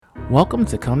Welcome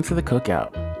to Come to the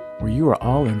Cookout, where you are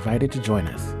all invited to join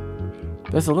us.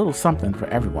 There's a little something for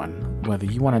everyone, whether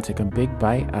you want to take a big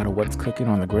bite out of what's cooking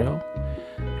on the grill,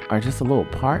 or just a little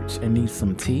parched and need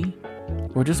some tea,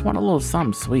 or just want a little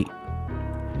something sweet.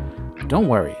 Don't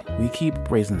worry, we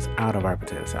keep raisins out of our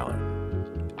potato salad.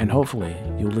 And hopefully,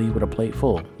 you'll leave with a plate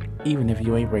full, even if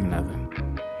you ain't bring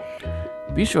nothing.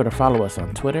 Be sure to follow us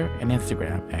on Twitter and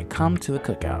Instagram at Come to the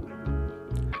Cookout.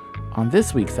 On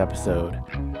this week's episode,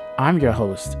 I'm your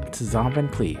host, Tizom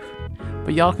Prepares,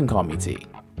 but y'all can call me T.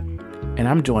 And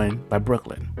I'm joined by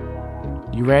Brooklyn.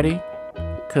 You ready?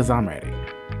 'Cause I'm ready.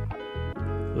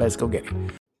 Let's go get it.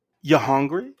 You're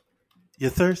hungry? You're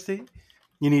thirsty?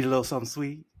 You need a little something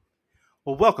sweet?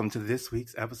 Well, welcome to this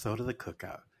week's episode of The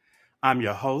Cookout. I'm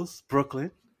your host,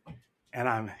 Brooklyn, and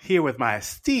I'm here with my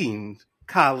esteemed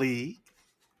colleague.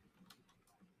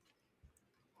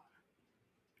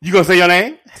 You gonna say your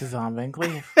name? Tizom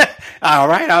Prepares. All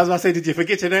right. I was about to say, did you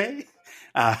forget your name?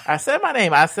 I said my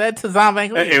name. I said Tizom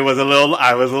Prepares. I was a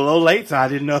little late, so I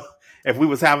didn't know if we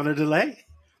was having a delay.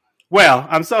 Well,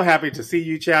 I'm so happy to see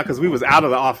you, child, because we was out of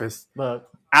the office. Look.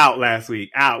 Out last week.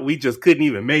 Out. We just couldn't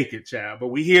even make it, child. But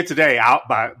we here today, out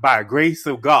by a grace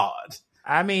of God.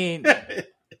 I mean,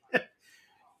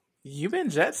 you've been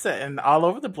jet setting all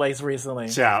over the place recently.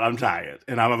 Child, I'm tired,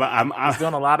 and I'm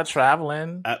doing a lot of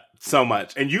traveling. So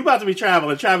much, and you about to be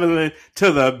traveling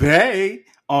to the Bay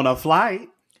on a flight.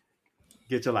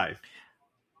 Get your life.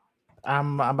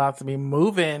 I'm about to be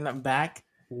moving back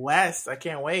west. I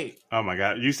can't wait. Oh my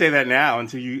God, you say that now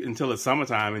until it's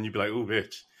summertime, and you be like, "Ooh,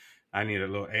 bitch, I need a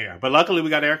little air." But luckily, we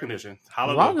got air conditioning.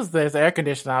 Hallelujah. As long as there's air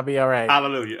conditioning, I'll be all right.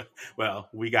 Hallelujah. Well,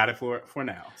 we got it for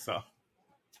now. So,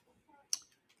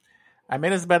 I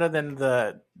mean, it's better than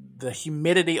the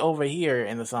humidity over here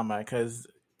in the summer because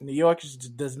New York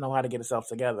just doesn't know how to get itself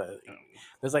together.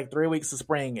 There's like 3 weeks of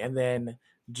spring and then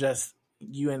just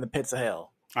you in the pits of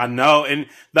hell. I know. And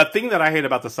the thing that I hate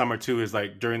about the summer too is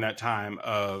like during that time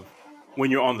of when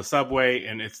you're on the subway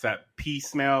and it's that pee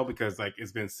smell because like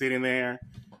it's been sitting there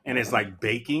and it's like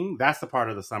baking. That's the part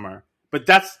of the summer. But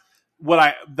that's what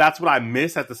I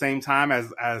miss at the same time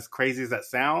as crazy as that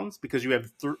sounds because you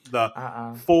have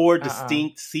the four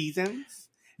distinct seasons.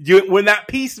 When that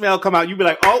pee smell come out, you be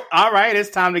like, "Oh, all right,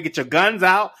 it's time to get your guns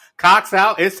out, cocks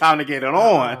out. It's time to get it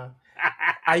on."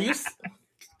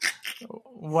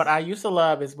 What I used to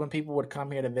love is when people would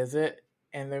come here to visit,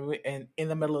 and in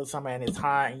the middle of the summer, and it's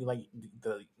hot, and you like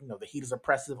the heat is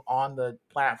oppressive on the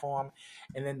platform,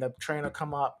 and then the train will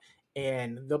come up.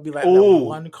 And they'll be like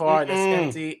one car that's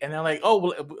empty, and they're like, "Oh,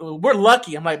 well, we're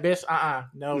lucky." I'm like, "Bitch,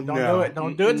 no, don't do it.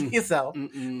 Don't do it to yourself,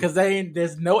 because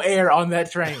there's no air on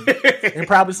that train, and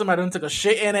probably somebody done took a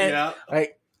shit in it. Yep.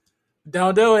 Like,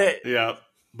 don't do it." Yeah,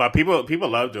 but people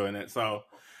love doing it. So,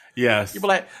 yes, people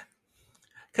like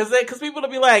because people will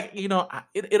be like,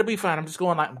 it'll be fine. I'm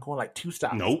going like 2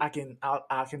 stops. Nope. I can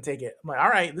take it. I'm like, all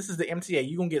right, this is the MTA.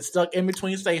 You're gonna get stuck in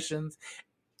between stations.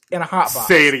 In a hot box.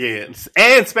 Say it again.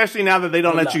 And especially now that they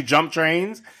don't let you jump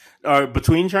trains or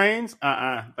between trains.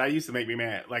 That used to make me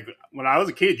mad. Like when I was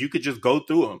a kid, you could just go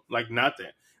through them like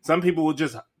nothing. Some people would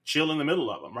just chill in the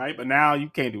middle of them, right? But now you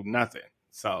can't do nothing.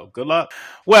 So good luck.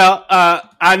 Well,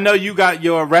 I know you got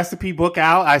your recipe book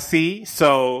out. I see.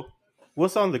 So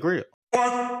what's on the grill?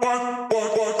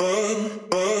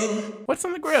 What's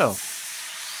on the grill?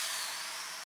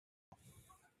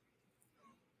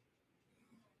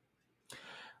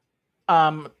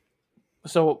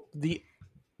 So the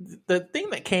thing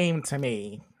that came to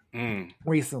me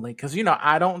recently, because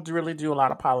I don't really do a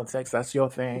lot of politics. That's your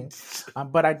thing,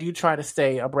 but I do try to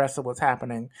stay abreast of what's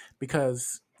happening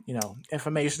because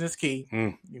information is key.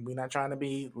 We're not trying to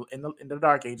be in the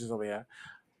dark ages over here.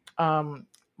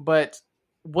 But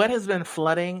what has been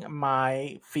flooding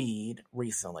my feed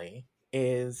recently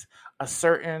is a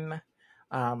certain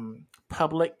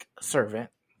public servant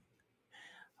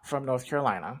from North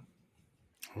Carolina.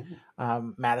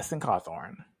 Madison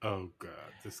Cawthorn. Oh God,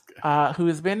 this guy who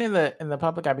has been in the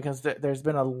public eye because there's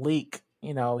been a leak.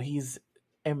 He's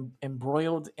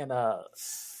embroiled in a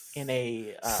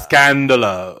scandal.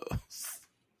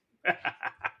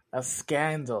 A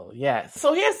scandal, yes.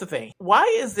 So here's the thing: why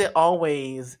is it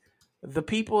always the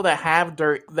people that have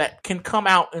dirt that can come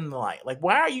out in the light? Like,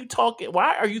 why are you talking?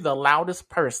 Why are you the loudest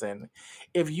person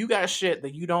if you got shit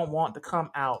that you don't want to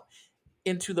come out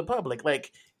into the public?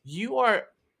 Like, you are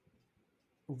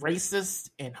racist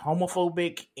and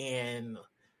homophobic and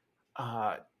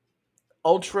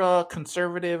ultra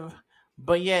conservative,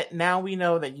 but yet now we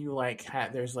know that you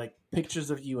there's like pictures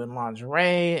of you in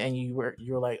lingerie, and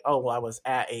you're like, "Oh, well, I was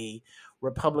at a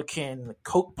Republican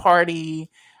Coke party."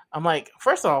 I'm like,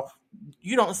 first off,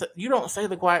 you don't say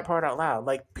the quiet part out loud.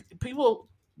 Like people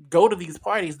go to these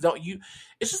parties, don't you?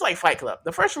 It's just like Fight Club.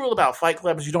 The first rule about Fight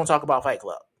Club is you don't talk about Fight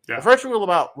Club. Yeah. The first rule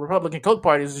about Republican Coke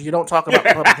parties is you don't talk about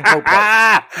Republican Coke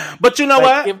parties. But you know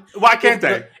like, what? Why can't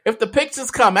they? If the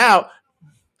pictures come out,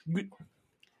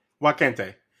 why can't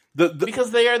they?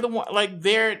 Because they are the one. Like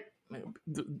they're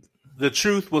the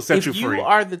truth will set you free. If you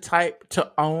are the type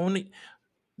to own,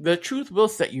 the truth will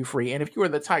set you free. And if you are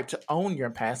the type to own your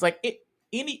past, like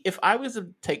if I was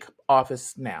to take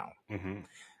office now,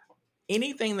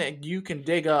 anything that you can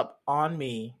dig up on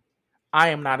me, I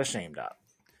am not ashamed of.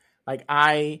 Like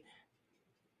I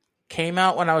came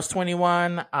out when I was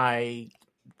 21. I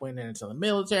went into the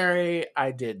military.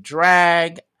 I did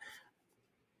drag.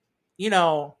 You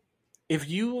know, if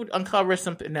you uncover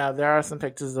something, now there are some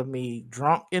pictures of me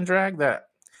drunk in drag that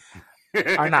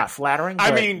are not flattering.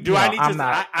 I mean, do I need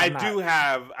to? I do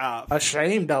have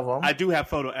ashamed of them. I do have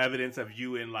photo evidence of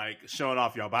you in like showing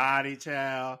off your body,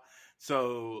 child.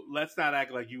 So let's not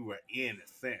act like you were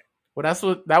innocent. Well,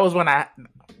 that was when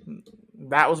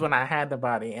I had the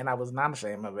body, and I was not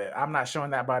ashamed of it. I'm not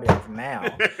showing that body off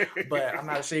now, but I'm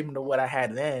not ashamed of what I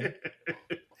had then.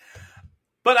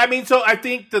 But I mean, so I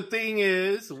think the thing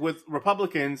is with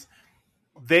Republicans,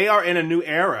 they are in a new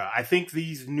era. I think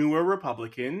these newer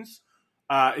Republicans,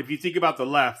 if you think about the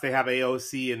left, they have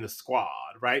AOC in the squad,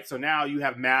 right? So now you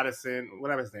have Madison,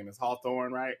 whatever his name is,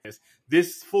 Cawthorn, right?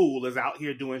 This fool is out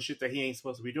here doing shit that he ain't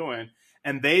supposed to be doing,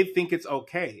 and they think it's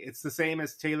okay. It's the same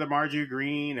as Taylor Marjorie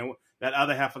Greene and that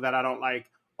other half of that I don't like.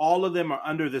 All of them are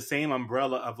under the same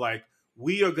umbrella of like,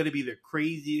 we are going to be the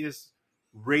craziest,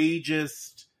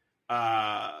 rageist,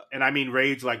 and I mean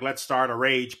rage, like let's start a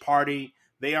rage party.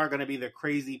 They are going to be the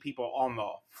crazy people on the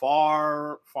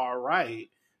far right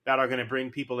that are going to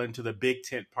bring people into the big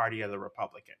tent party of the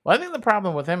Republican. Well, I think the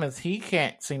problem with him is he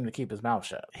can't seem to keep his mouth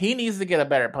shut. He needs to get a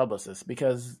better publicist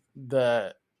because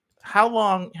how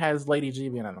long has Lady G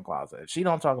been in the closet? She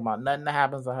don't talk about nothing that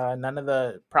happens to her, none of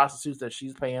the prostitutes that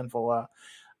she's paying for,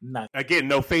 nothing. Again,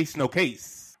 no face, no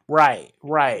case. Right.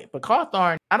 But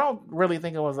Cawthorn, I don't really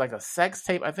think it was like a sex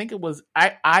tape. I think it was,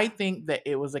 I think that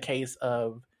it was a case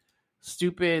of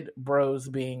stupid bros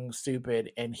being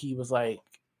stupid, and he was like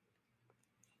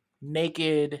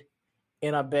naked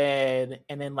in a bed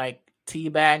and then like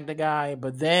teabagged the guy,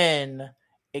 but then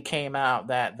it came out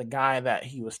that the guy that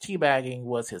he was teabagging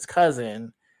was his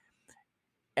cousin.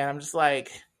 And I'm just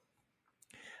like,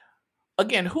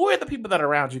 again, who are the people that are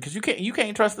around you? Because you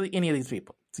can't trust any of these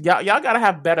people. So y'all got to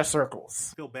have better circles.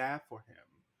 I feel bad for him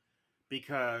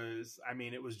because, I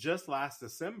mean, it was just last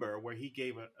December where he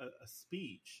gave a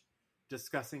speech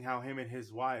discussing how him and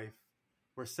his wife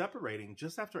were separating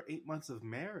just after 8 months of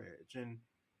marriage. And,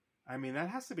 I mean, that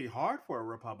has to be hard for a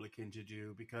Republican to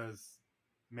do because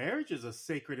marriage is a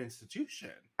sacred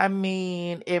institution. I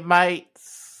mean, it might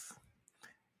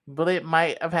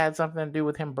have had something to do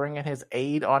with him bringing his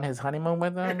aide on his honeymoon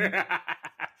with him.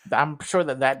 I'm sure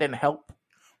that didn't help.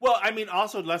 Well, I mean,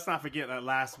 also, let's not forget that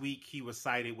last week he was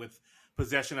cited with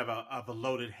possession of a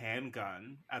loaded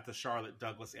handgun at the Charlotte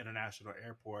Douglas International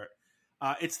Airport.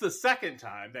 It's the second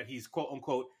time that he's, quote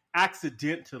unquote,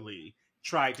 accidentally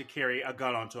tried to carry a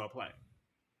gun onto a plane.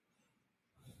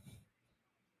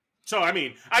 So, I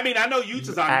mean, I know you,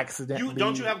 Tizom,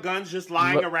 don't you have guns just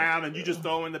lying around and you just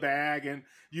throw in the bag and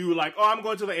you like, oh, I'm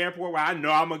going to the airport where I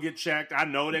know I'm going to get checked. I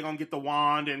know they're going to get the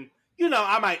wand and, you know,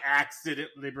 I might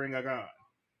accidentally bring a gun.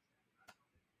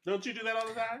 Don't you do that all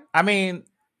the time? I mean,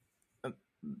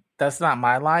 that's not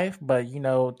my life, but, you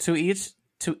know, to each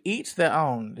their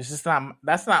own. It's just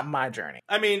that's not my journey.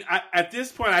 I mean, at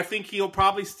this point, I think he'll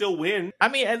probably still win. I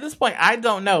mean, at this point, I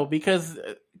don't know because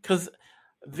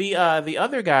the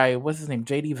other guy, what's his name,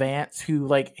 JD Vance, who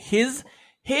like his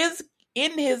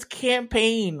in his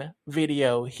campaign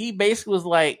video, he basically was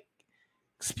like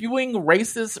spewing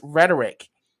racist rhetoric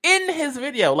in his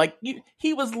video. Like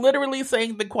he was literally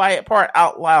saying the quiet part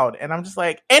out loud, and I'm just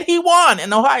like, and he won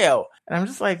in Ohio, and I'm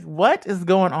just like, what is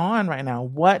going on right now?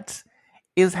 What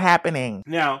is happening?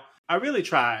 Now, I really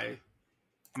try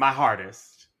my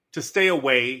hardest to stay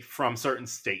away from certain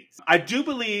states. I do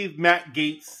believe Matt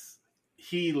Gaetz,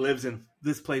 he lives in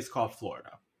this place called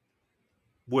Florida,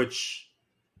 which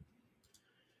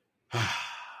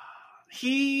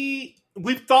we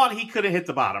thought he could have hit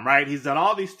the bottom, right? He's done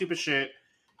all these stupid shit.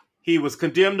 He was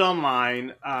condemned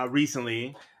online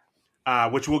recently,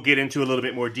 which we'll get into a little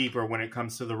bit more deeper when it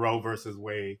comes to the Roe versus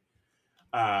Wade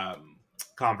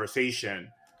conversation.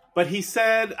 But he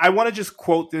said, I want to just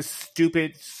quote this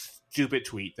stupid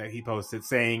tweet that he posted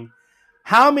saying,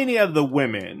 how many of the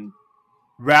women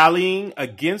rallying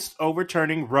against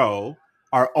overturning Roe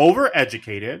are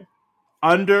overeducated,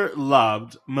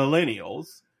 underloved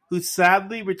millennials who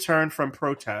sadly returned from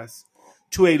protests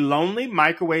to a lonely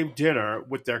microwave dinner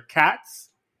with their cats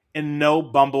and no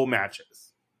Bumble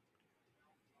matches.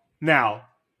 Now,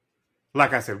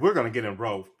 like I said, we're going to get in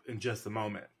Rove in just a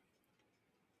moment.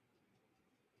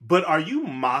 But are you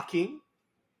mocking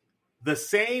the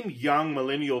same young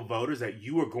millennial voters that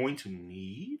you are going to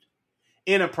need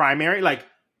in a primary? Like,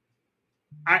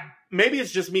 maybe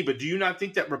it's just me, but do you not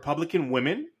think that Republican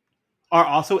women are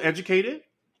also educated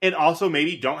and also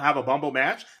maybe don't have a Bumble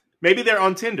match? Maybe they're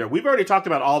on Tinder. We've already talked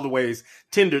about all the ways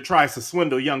Tinder tries to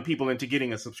swindle young people into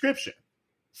getting a subscription.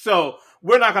 So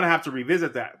we're not going to have to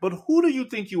revisit that. But who do you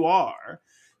think you are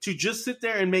to just sit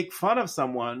there and make fun of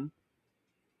someone?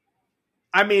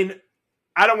 I mean,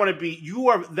 I don't want to be,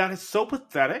 that is so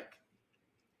pathetic.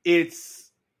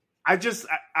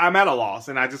 I'm at a loss,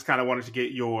 and I just kind of wanted to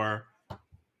get your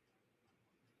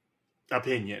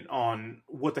opinion on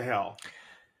what the hell.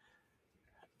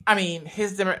 I mean,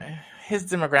 his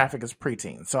demographic is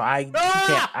preteen, so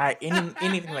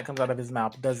anything that comes out of his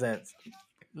mouth doesn't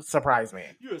surprise me.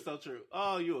 You are so true.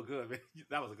 Oh, you were good, man.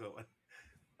 That was a good one.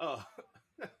 Oh,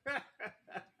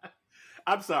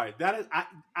 I'm sorry. That is,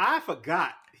 I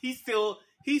forgot. He still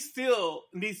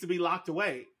needs to be locked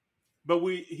away, but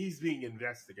he's being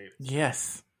investigated.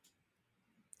 Yes.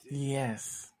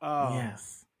 Yes. Oh,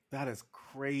 yes. That is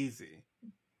crazy.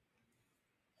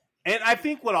 And I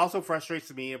think what also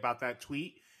frustrates me about that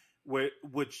tweet,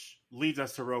 which leads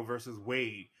us to Roe versus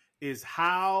Wade, is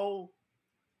how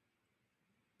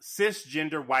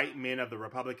cisgender white men of the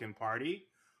Republican Party,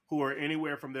 who are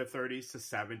anywhere from their 30s to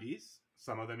 70s,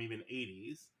 some of them even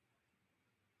 80s,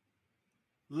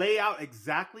 lay out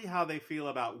exactly how they feel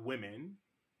about women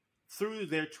through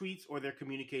their tweets or their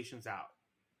communications out.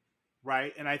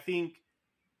 Right? And I think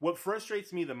what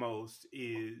frustrates me the most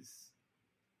is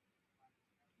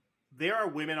there are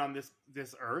women on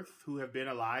this earth who have been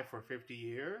alive for 50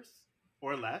 years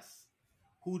or less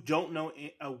who don't know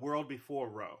a world before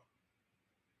Roe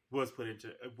was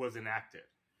enacted,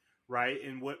 right?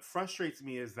 And what frustrates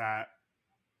me is that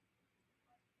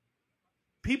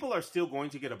people are still going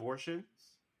to get abortions.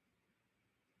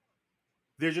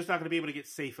 They're just not going to be able to get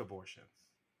safe abortions.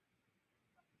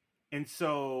 And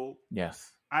so,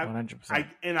 yes, 100%.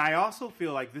 I also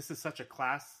feel like this is such a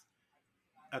class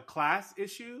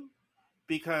issue,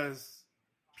 because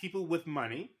people with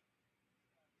money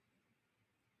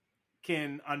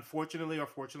can, unfortunately or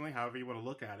fortunately, however you want to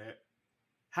look at it,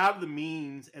 have the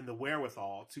means and the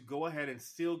wherewithal to go ahead and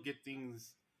still get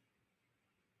things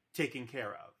taken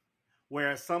care of.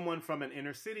 Whereas someone from an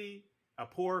inner city, a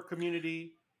poor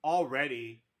community,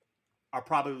 already are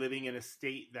probably living in a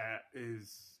state that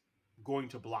is going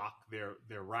to block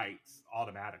their rights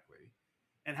automatically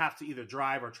and have to either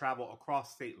drive or travel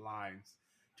across state lines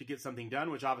to get something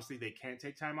done, which obviously they can't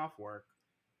take time off work.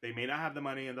 They may not have the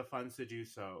money and the funds to do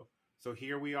so. So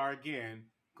here we are again,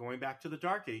 going back to the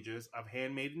dark ages of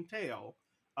Handmaid's Tale,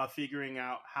 of figuring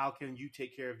out how can you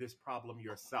take care of this problem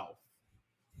yourself.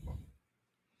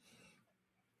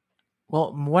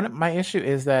 Well, my issue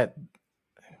is that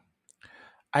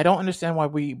I don't understand why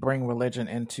we bring religion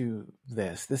into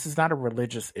this. This is not a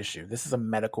religious issue. This is a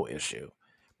medical issue.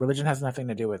 Religion has nothing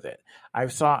to do with it.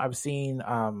 I've seen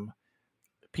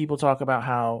people talk about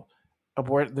how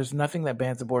there's nothing that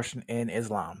bans abortion in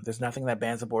Islam. There's nothing that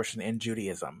bans abortion in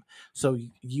Judaism. So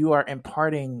you are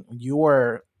imparting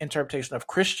your interpretation of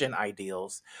Christian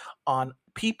ideals on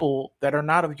people that are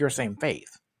not of your same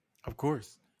faith. Of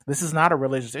course. This is not a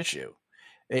religious issue.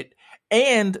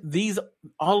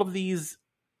 All of these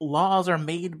laws are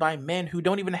made by men who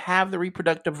don't even have the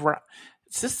reproductive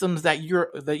systems that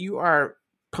you are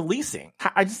policing.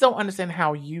 I just don't understand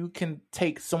how you can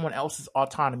take someone else's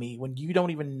autonomy when you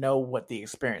don't even know what the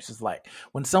experience is like.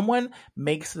 When someone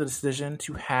makes the decision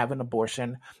to have an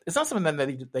abortion, it's not something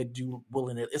that they do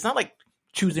willingly. It's not like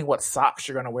choosing what socks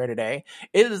you're going to wear today.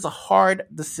 It is a hard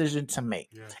decision to make.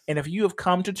 Yes. And if you have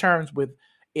come to terms with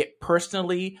it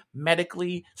personally,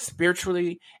 medically,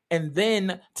 spiritually, and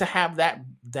then to have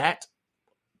that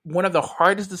one of the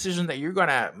hardest decisions that you're going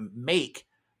to make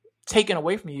taken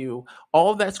away from you,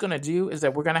 all that's going to do is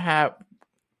that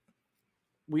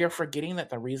we are forgetting that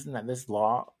the reason that this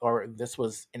law or this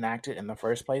was enacted in the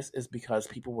first place is because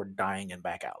people were dying in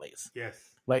back alleys. Yes.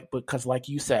 Because like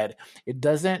you said, it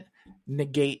doesn't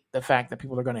negate the fact that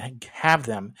people are going to have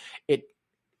them. It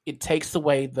takes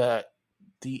away the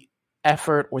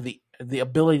effort or the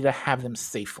ability to have them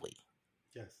safely.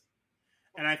 Yes.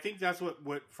 And I think that's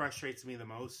what frustrates me the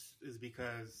most, is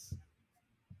because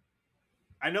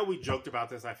I know we joked about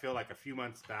this, I feel like a few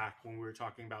months back when we were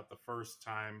talking about the first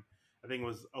time, I think it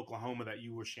was Oklahoma that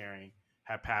you were sharing,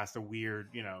 have passed a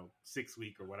weird, 6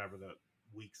 week or whatever the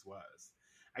weeks was.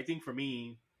 I think for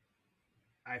me,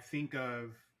 I think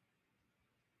of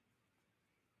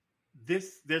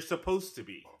this, there's supposed to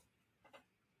be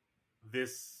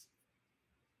this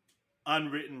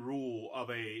unwritten rule of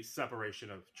a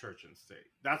separation of church and state.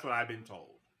 That's what I've been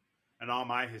told in all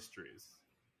my histories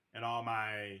and all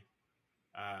my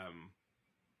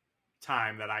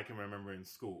time that I can remember in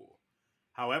school.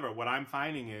 However, what I'm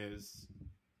finding is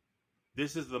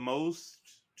this is the most,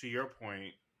 to your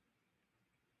point,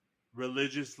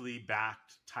 religiously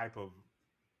backed type of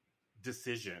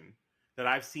decision that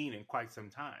I've seen in quite some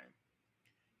time.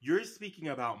 You're speaking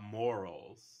about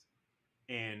morals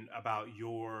and about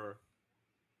your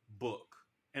book.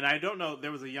 And I don't know,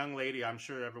 there was a young lady, I'm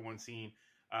sure everyone's seen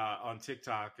on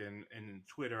TikTok and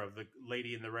Twitter, of the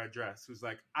lady in the red dress who's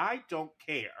like, I don't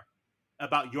care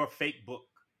about your fake book.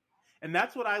 And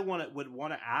that's what I would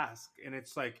want to ask. And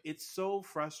it's like, it's so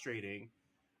frustrating.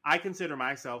 I consider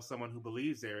myself someone who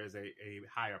believes there is a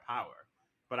higher power,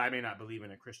 but I may not believe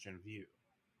in a Christian view.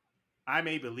 I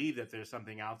may believe that there's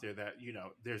something out there that,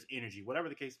 there's energy, whatever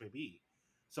the case may be.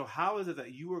 So how is it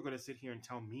that you are going to sit here and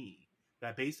tell me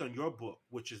that based on your book,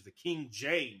 which is the King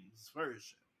James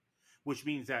version, which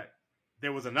means that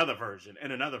there was another version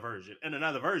and another version and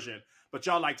another version, but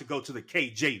y'all like to go to the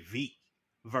KJV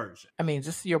version? I mean,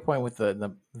 just to your point with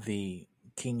the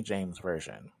King James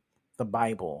version, the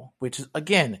Bible, which is,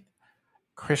 again,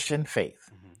 Christian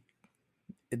faith. Mm-hmm.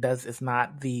 It's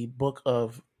not the book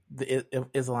of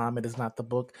Islam. It is not the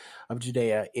book of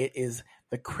Judea. It is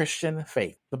the Christian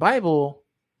faith. The Bible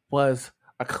was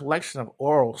a collection of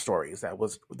oral stories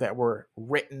that were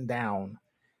written down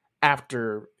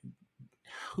after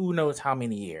who knows how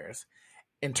many years,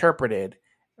 interpreted,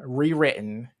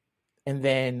 rewritten, and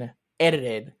then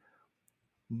edited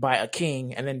by a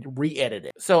king and then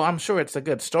re-edited. So I'm sure it's a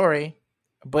good story,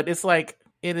 but it's like,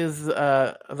 it is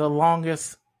the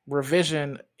longest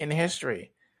revision in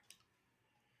history.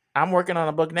 I'm working on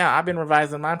a book now. I've been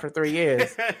revising mine for 3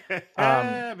 years.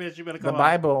 The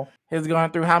Bible has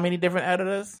gone through how many different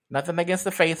editors? Nothing against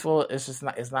the faithful. It's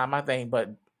not my thing.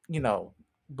 But,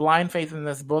 blind faith in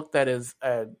this book that is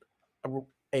a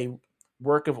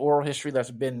work of oral history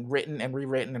that's been written and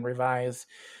rewritten and revised.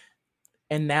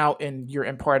 And now you're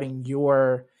imparting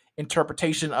your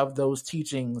interpretation of those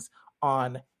teachings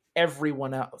on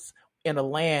everyone else in a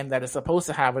land that is supposed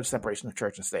to have a separation of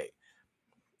church and state.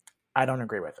 I don't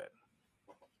agree with it.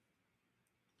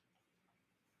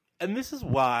 And this is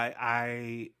why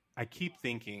I keep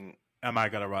thinking, am I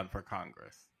going to run for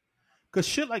Congress? Because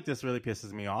shit like this really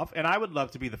pisses me off. And I would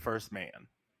love to be the first man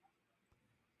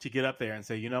to get up there and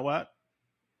say, you know what?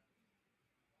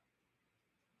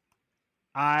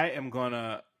 I am going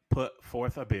to put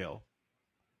forth a bill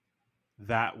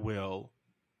that will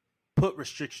put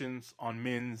restrictions on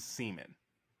men's semen.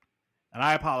 And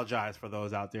I apologize for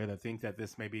those out there that think that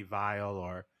this may be vile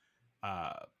or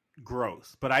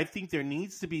gross. But I think there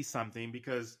needs to be something,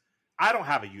 because I don't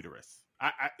have a uterus.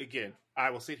 I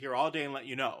will sit here all day and let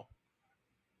you know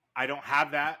I don't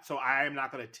have that. So I am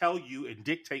not going to tell you and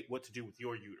dictate what to do with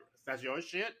your uterus. That's your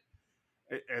shit.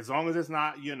 As long as it's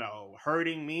not,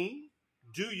 hurting me,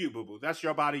 do you, boo-boo. That's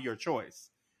your body, your choice.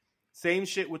 Same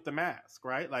shit with the mask,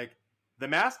 right? Like, the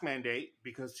mask mandate,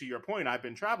 because to your point, I've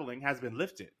been traveling, has been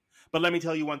lifted. But let me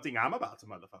tell you one thing I'm about to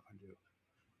motherfucking do.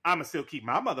 I'm going to still keep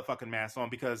my motherfucking mask on,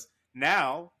 because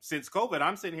now, since COVID,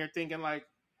 I'm sitting here thinking like,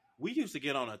 we used to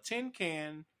get on a tin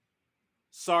can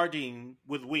sardine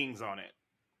with wings on it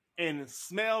and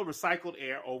smell recycled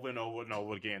air over and over and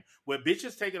over again, where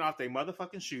bitches taking off their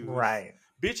motherfucking shoes. Right.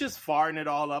 Bitches farting it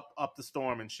all up the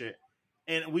storm and shit.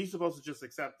 And we supposed to just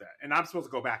accept that. And I'm supposed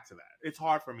to go back to that. It's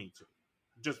hard for me to.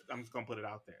 I'm just going to put it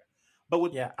out there.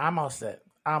 But I'm all set.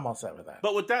 I'm all set with that.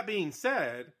 But with that being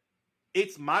said,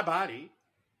 it's my body.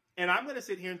 And I'm going to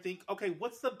sit here and think, okay,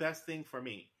 what's the best thing for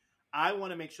me? I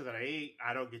want to make sure that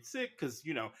I don't get sick, because,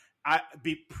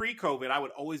 pre-COVID, I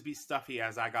would always be stuffy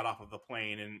as I got off of the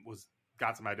plane and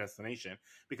got to my destination,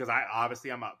 because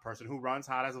I'm a person who runs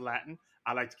hot as a Latin.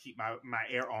 I like to keep my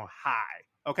air on high.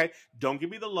 Okay. Don't give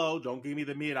me the low. Don't give me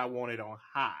the mid. I want it on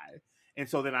high. And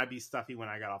so then I'd be stuffy when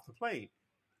I got off the plane.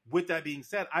 With that being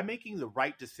said, I'm making the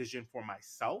right decision for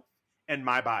myself and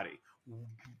my body.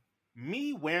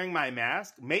 Me wearing my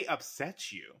mask may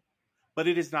upset you, but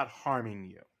it is not harming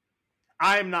you.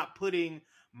 I am not putting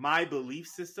my belief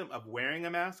system of wearing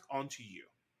a mask onto you.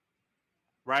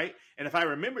 Right? And if I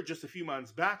remember just a few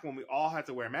months back when we all had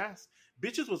to wear masks,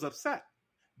 bitches was upset.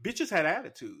 Bitches had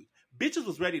attitude. Bitches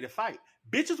was ready to fight.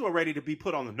 Bitches were ready to be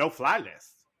put on the no-fly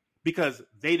list because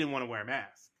they didn't want to wear a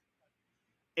mask.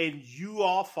 And you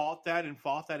all fought that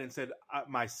and said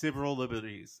my civil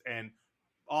liberties and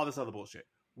all this other bullshit.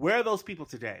 Where are those people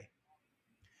today?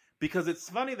 Because it's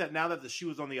funny that now that the shoe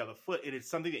is on the other foot, it is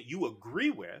something that you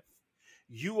agree with.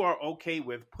 You are okay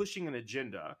with pushing an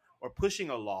agenda or pushing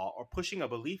a law or pushing a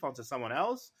belief onto someone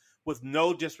else with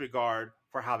no disregard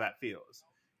for how that feels.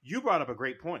 You brought up a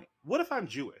great point. What if I'm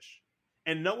Jewish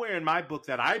and nowhere in my book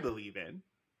that I believe in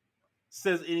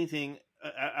says anything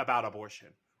about abortion?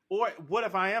 Or what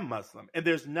if I am Muslim and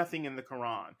there's nothing in the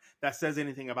Quran that says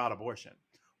anything about abortion?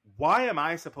 Why am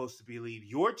I supposed to believe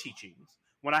your teachings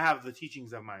when I have the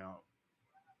teachings of my own?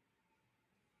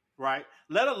 Right?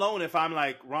 Let alone if I'm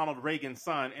like Ronald Reagan's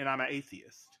son and I'm an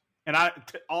atheist. And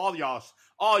all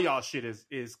y'all shit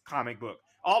is comic book.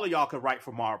 All of y'all could write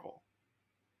for Marvel.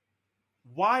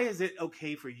 Why is it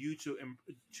okay for you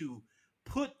to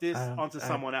put this onto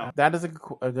someone else? That is a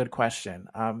good question.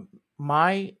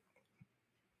 My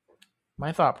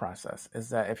thought process is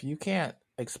that if you can't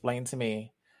explain to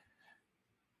me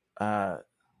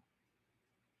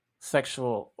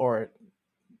sexual or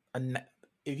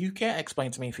if you can't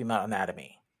explain to me female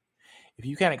anatomy, if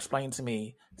you can't explain to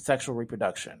me sexual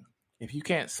reproduction, if you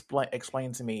can't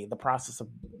explain to me the process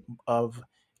of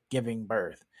giving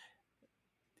birth,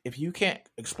 if you can't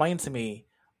explain to me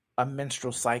a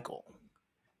menstrual cycle,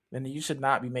 then you should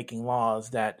not be making laws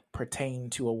that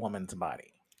pertain to a woman's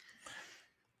body.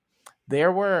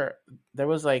 There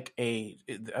was like I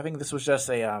think this was just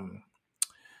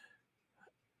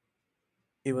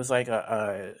it was like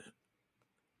a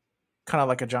kind of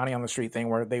like a Johnny on the street thing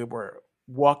where they were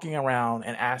walking around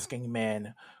and asking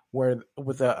men with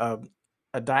a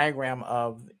diagram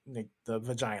of the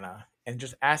vagina and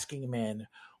just asking men,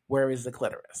 where is the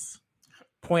clitoris?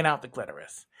 Point out the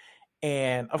clitoris.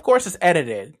 And of course it's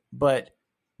edited, but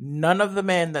none of the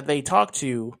men that they talked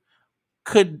to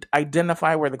could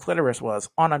identify where the clitoris was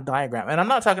on a diagram. And I'm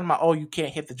not talking about, oh, you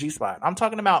can't hit the G-spot. I'm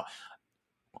talking about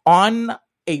on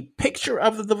a picture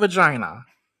of the vagina.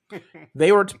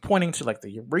 They were pointing to like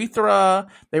the urethra.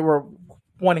 They were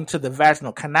pointing to the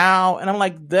vaginal canal. And I'm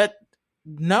like,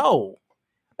 no.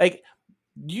 Like,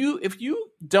 if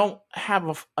you don't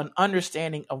have an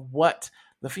understanding of what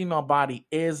the female body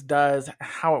is,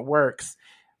 how it works,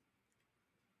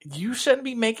 you shouldn't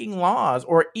be making laws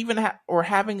or even or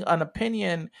having an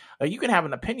opinion. You can have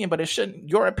an opinion, but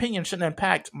your opinion shouldn't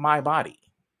impact my body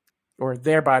or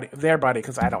their body,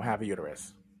 because I don't have a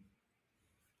uterus.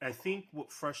 I think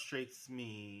what frustrates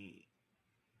me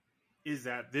is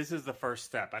that this is the first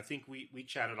step. I think we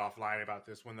chatted offline about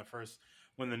this when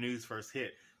the news first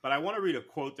hit. But I want to read a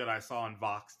quote that I saw on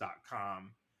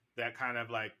Vox.com that kind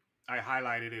of like, I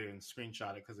highlighted it and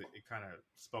screenshot it because it kind of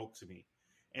spoke to me.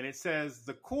 And it says,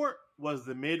 the court was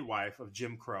the midwife of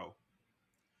Jim Crow,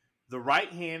 the right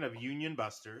hand of Union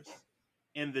busters,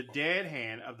 and the dead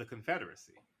hand of the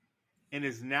Confederacy, and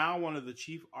is now one of the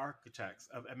chief architects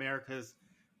of America's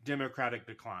democratic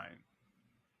decline.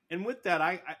 And with that,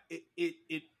 I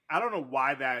don't know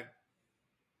why that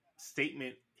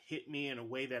statement hit me in a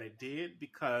way that it did,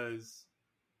 because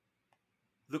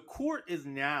the court is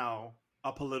now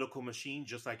a political machine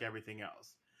just like everything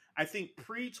else. I think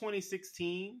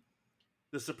pre-2016,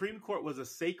 the Supreme Court was a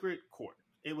sacred court.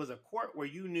 It was a court where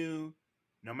you knew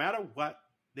no matter what,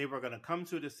 they were going to come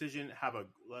to a decision, have a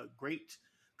great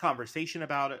conversation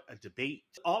about it, a debate.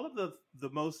 All of the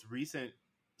most recent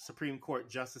Supreme Court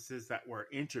justices that were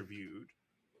interviewed,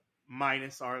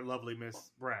 minus our lovely Miss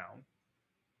Brown,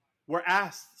 were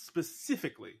asked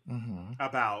specifically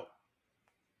about,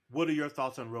 what are your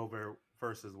thoughts on Roe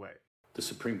versus Wade? The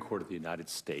Supreme Court of the United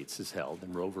States has held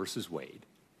in Roe versus Wade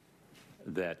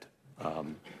that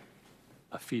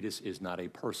a fetus is not a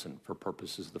person for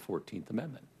purposes of the 14th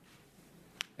Amendment.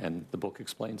 And the book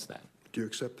explains that. Do you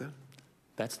accept that?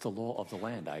 That's the law of the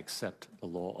land. I accept the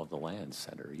law of the land,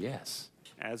 Senator, yes.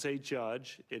 As a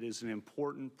judge, it is an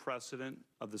important precedent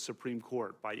of the Supreme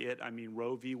Court. By it, I mean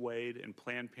Roe v. Wade and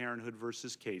Planned Parenthood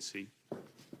versus Casey.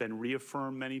 Been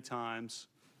reaffirmed many times.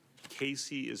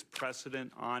 Casey is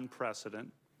precedent on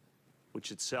precedent,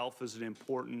 which itself is an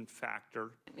important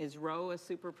factor. Is Roe a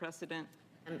super precedent?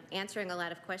 I'm answering a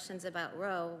lot of questions about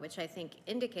Roe, which I think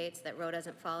indicates that Roe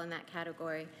doesn't fall in that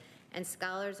category. And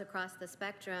scholars across the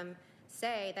spectrum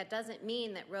say that doesn't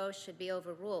mean that Roe should be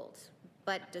overruled.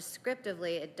 But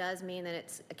descriptively, it does mean that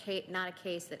it's not a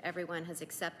case that everyone has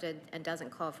accepted and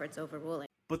doesn't call for its overruling.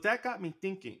 But that got me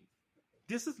thinking,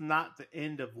 this is not the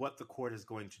end of what the court is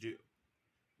going to do.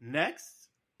 Next,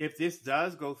 if this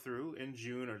does go through in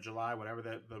June or July, whatever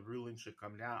the ruling should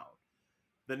come down,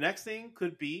 the next thing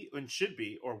could be and should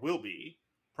be or will be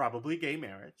probably gay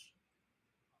marriage,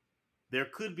 there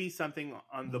could be something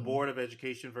on the Board of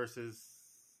Education versus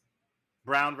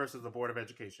Brown versus the Board of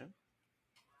Education.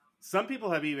 Some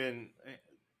people have even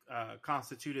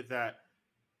constituted that,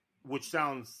 which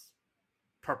sounds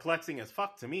perplexing as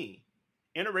fuck to me,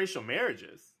 interracial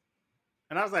marriages.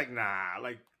 And I was like, nah,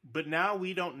 like, but now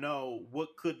we don't know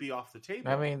what could be off the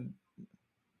table. I mean,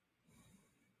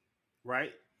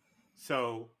 right?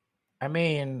 So, I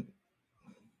mean,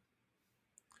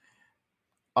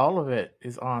 all of it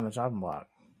is on the chopping block.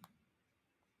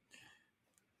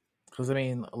 Because, I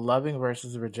mean, Loving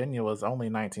versus Virginia was only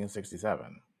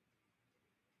 1967.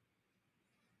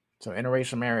 So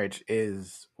interracial marriage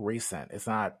is recent. It's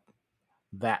not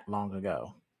that long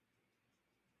ago.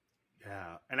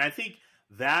 yeah. And I think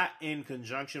that in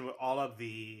conjunction with all of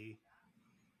the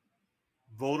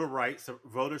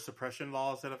voter suppression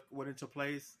laws that have went into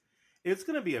place, it's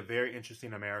going to be a very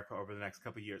interesting America over the next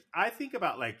couple of years. I think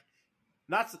about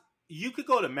you could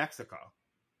go to Mexico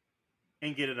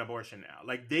and get an abortion now.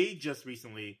 Like they just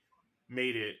recently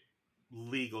made it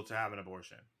legal to have an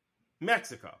abortion.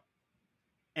 Mexico.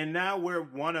 And now we're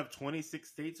one of 26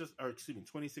 states,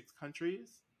 26 countries.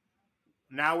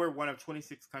 Now we're one of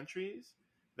 26 countries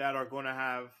that are going to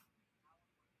have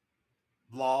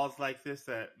laws like this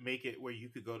that make it where you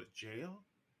could go to jail.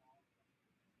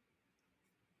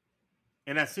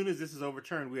 And as soon as this is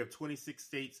overturned, we have 26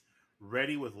 states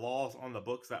ready with laws on the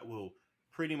books that will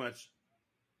pretty much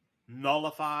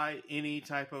nullify any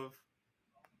type of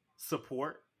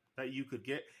support that you could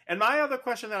get. And my other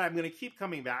question that I'm going to keep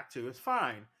coming back to is,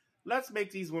 fine, let's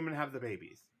make these women have the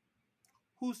babies.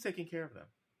 Who's taking care of them?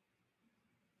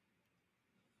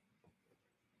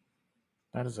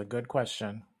 That is a good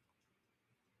question.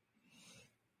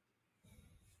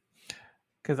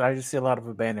 Because I just see a lot of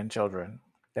abandoned children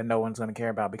that no one's going to care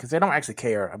about because they don't actually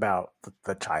care about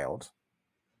the child.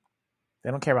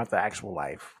 They don't care about the actual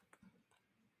life.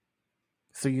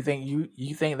 So you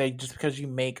think they just because you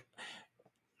make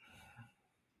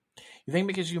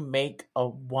a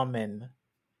woman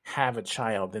have a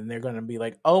child, then they're going to be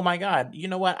like, oh my God, you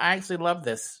know what? I actually love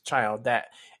this child that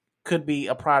could be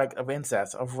a product of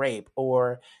incest, of rape,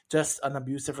 or just an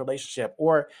abusive relationship,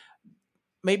 or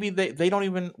maybe they don't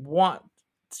even want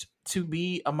to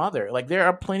be a mother. Like there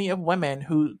are plenty of women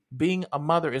who being a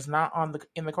mother is not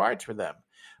in the cards for them,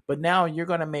 but now you're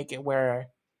going to make it where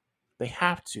they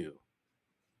have to.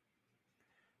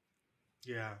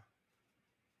 Yeah.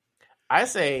 I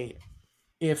say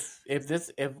if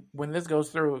when this goes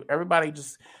through, everybody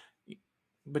just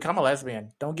become a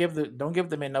lesbian. Don't give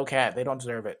the men no cat. They don't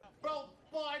deserve it. Bro,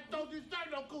 boy, don't deserve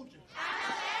no coochie.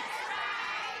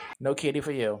 No kitty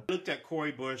for you. I looked at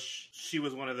Cori Bush. She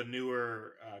was one of the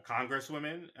newer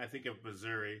congresswomen, I think, of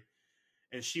Missouri.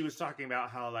 And she was talking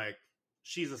about how, like,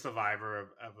 she's a survivor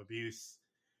of abuse.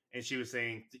 And she was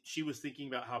saying, she was thinking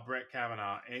about how Brett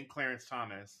Kavanaugh and Clarence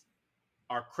Thomas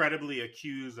are credibly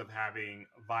accused of having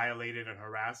violated and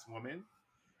harassed women.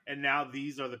 And now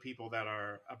these are the people that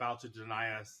are about to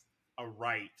deny us a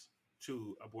right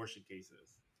to abortion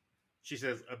cases. She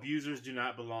says, abusers do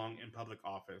not belong in public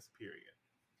office, period.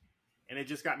 And it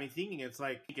just got me thinking, it's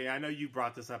like, okay, I know you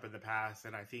brought this up in the past,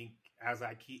 and I think as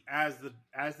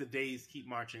the days keep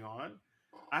marching on,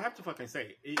 I have to fucking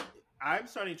say, I'm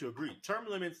starting to agree. Term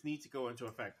limits need to go into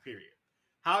effect, period.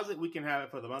 How is it we can have it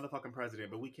for the motherfucking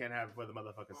president, but we can't have it for the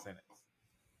motherfucking Senate?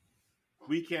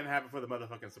 We can't have it for the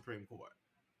motherfucking Supreme Court.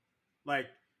 Like,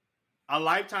 a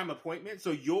lifetime appointment.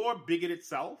 So your bigoted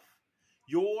self,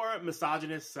 your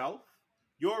misogynist self,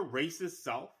 your racist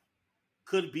self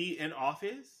could be in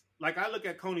office. Like, I look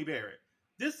at Coney Barrett.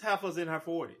 This heifer's in her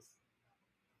 40s.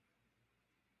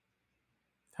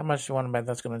 How much you want to bet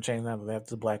that's going to change now that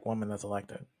that's a black woman that's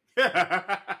elected?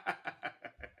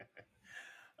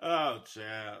 Oh,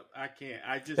 child. I can't.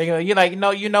 I just... You're like,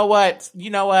 no, you know what?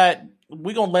 We're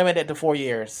going to limit it to 4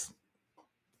 years.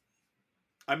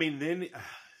 I mean, then...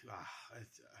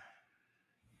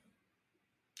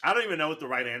 I don't even know what the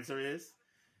right answer is.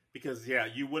 Because, yeah,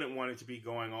 you wouldn't want it to be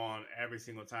going on every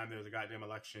single time there's a goddamn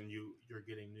election. You're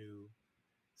getting new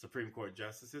Supreme Court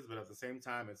justices. But at the same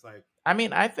time, it's like... I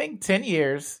mean, I think 10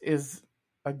 years is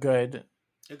a good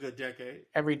decade.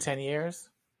 Every 10 years.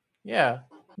 Yeah.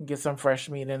 Get some fresh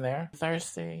meat in there.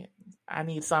 Thirsty. I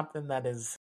need something that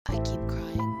is... I keep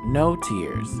crying. No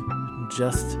tears.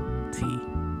 Just tea.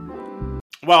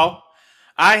 Well,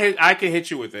 I can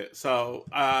hit you with it. So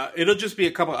it'll just be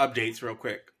a couple updates real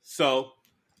quick. So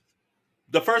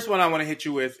the first one I want to hit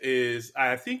you with is,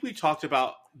 I think we talked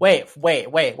about... Wait.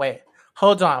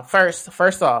 Hold on.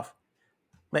 First off,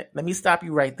 let me stop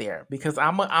you right there, because I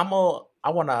want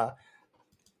to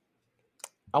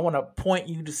I want to point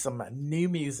you to some new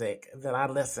music that I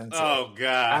listen to. Oh,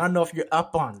 God. I don't know if you're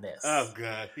up on this. Oh,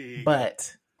 God.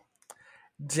 But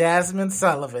Jasmine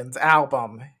Sullivan's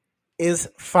album is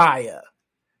fire.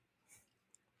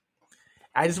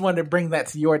 I just wanted to bring that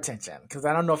to your attention because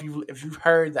I don't know if you've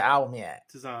heard the album yet.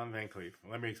 Tizom Van Cleef,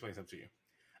 let me explain something to you.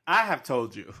 I have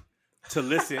told you to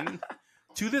listen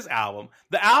to this album.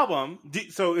 The album,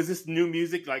 so is this new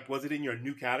music? Like, was it in your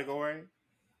new category?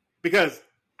 Because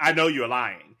I know you're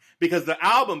lying. Because the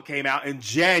album came out in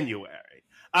January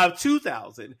of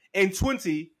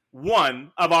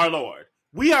 2021 of our Lord.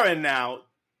 We are in now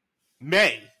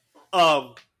May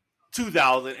of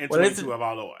 2022 of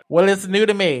our Lord. Well, it's new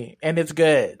to me, and it's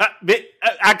good.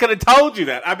 I could have told you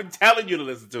that. I've been telling you to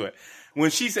listen to it. When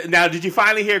she said, now, did you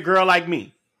finally hear Girl Like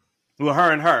Me? Well,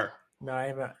 Her and Her. No,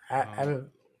 I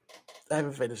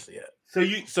haven't finished it yet.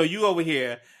 So you over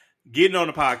here getting on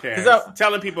the podcast,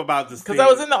 telling people about this thing. Because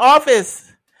I was in the office.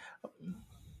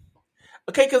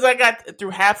 Okay, because I got through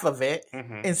half of it,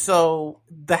 and so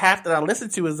the half that I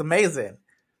listened to is amazing.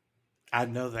 I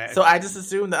know that. So I just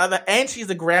assumed the other, and she's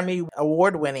a Grammy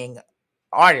award-winning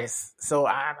artist. So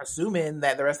I'm assuming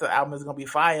that the rest of the album is going to be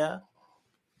fire.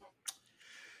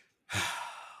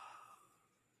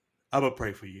 I'm going to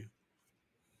pray for you.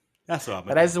 That's all.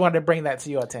 But I just wanted to bring that to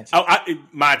your attention.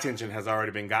 My attention has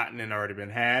already been gotten and already been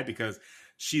had because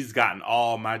she's gotten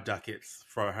all my ducats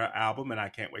for her album, and I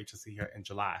can't wait to see her in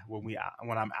July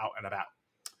when I'm out and about.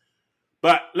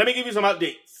 But let me give you some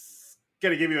updates.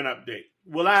 Gonna give you an update.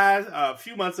 Well, a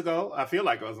few months ago, I feel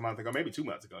like it was a month ago, maybe 2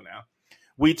 months ago now,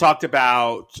 we talked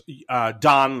about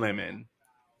Don Lemon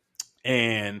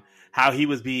and how he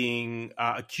was being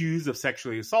accused of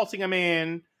sexually assaulting a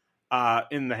man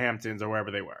in the Hamptons or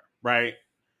wherever they were, right?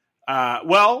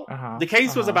 The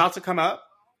case was about to come up,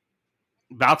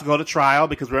 about to go to trial,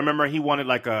 because remember, he wanted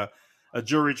like a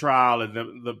jury trial, and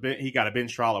he got a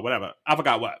bench trial or whatever. I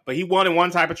forgot what, but he wanted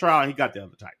one type of trial and he got the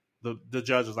other type. The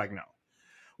judge was like, no.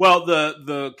 Well,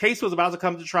 the case was about to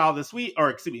come to trial this week,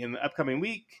 or excuse me, in the upcoming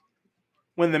week,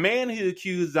 when the man who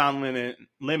accused Don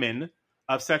Lemon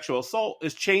of sexual assault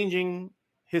is changing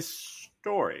his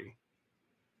story.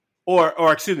 Or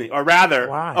rather,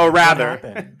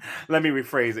 let me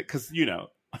rephrase it, because,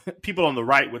 people on the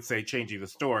right would say changing the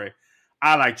story.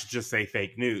 I like to just say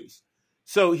fake news.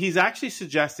 So he's actually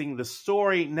suggesting the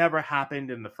story never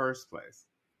happened in the first place.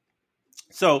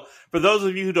 So for those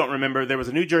of you who don't remember, there was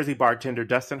a New Jersey bartender,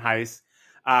 Dustin Heiss,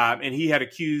 and he had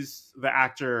accused the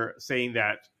actor, saying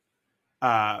that,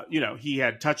 he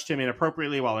had touched him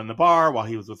inappropriately while in the bar, while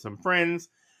he was with some friends.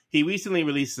 He recently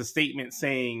released a statement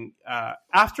saying,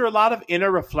 after a lot of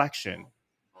inner reflection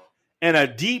and a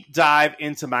deep dive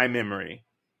into my memory,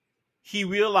 he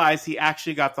realized he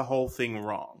actually got the whole thing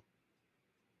wrong.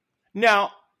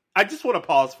 Now, I just want to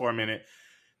pause for a minute,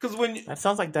 because that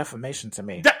sounds like defamation to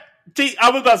me. I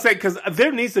was about to say, because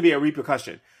there needs to be a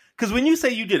repercussion. Because when you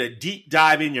say you did a deep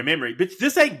dive in your memory, bitch,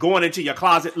 this ain't going into your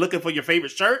closet looking for your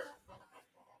favorite shirt.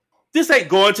 This ain't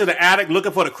going to the attic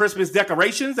looking for the Christmas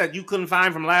decorations that you couldn't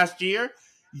find from last year.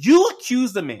 You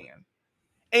accused the man,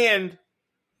 and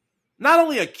not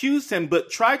only accused him, but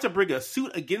tried to bring a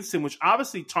suit against him, which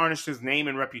obviously tarnished his name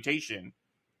and reputation,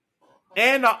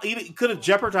 and even could have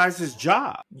jeopardized his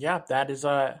job. Yeah, that is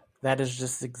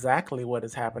just exactly what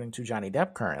is happening to Johnny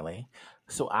Depp currently.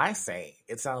 So I say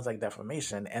it sounds like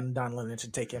defamation, and Don Lemon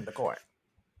should take him to court.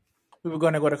 We were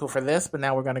going to go to court for this, but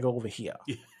now we're going to go over here.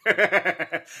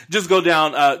 Just go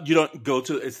down. You don't go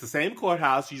to, it's the same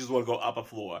courthouse. You just want to go up a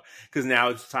floor, because now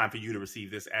it's time for you to receive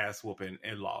this ass whooping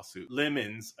and lawsuit.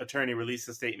 Lemon's attorney released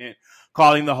a statement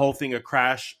calling the whole thing a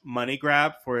crash money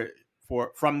grab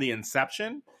from the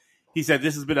inception. He said,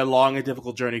 "This has been a long and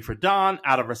difficult journey for Don.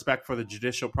 Out of respect for the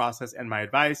judicial process and my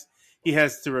advice, he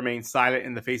has to remain silent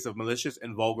in the face of malicious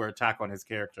and vulgar attack on his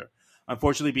character.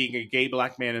 Unfortunately, being a gay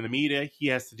black man in the media, he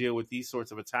has to deal with these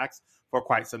sorts of attacks for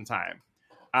quite some time."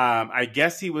 I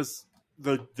guess he was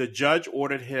the judge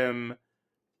ordered him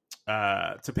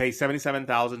to pay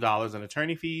 $77,000 in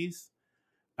attorney fees.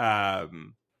 So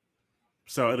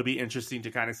it'll be interesting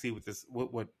to kind of see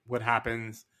what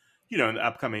happens, in the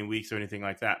upcoming weeks or anything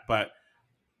like that. But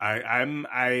I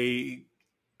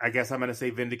guess I'm going to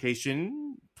say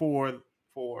vindication for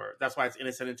that's why it's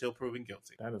innocent until proven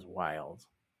guilty. That is wild.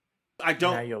 I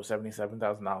don't. Now you owe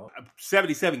 $77,000.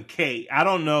 $77K. I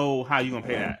don't know how you gonna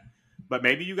pay that, but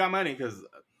maybe you got money, because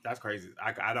that's crazy.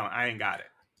 I ain't got it.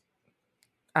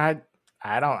 I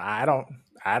don't have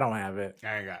it.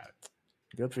 I ain't got it.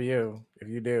 Good for you if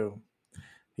you do.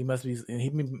 He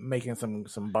be making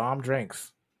some bomb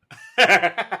drinks.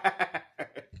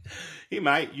 He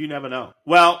might. You never know.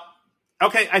 Well,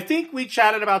 Okay, I think we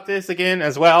chatted about this again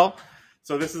as well.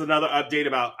 So this is another update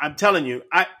about. I'm telling you,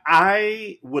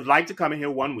 I would like to come in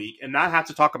here one week and not have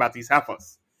to talk about these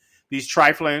heifers, these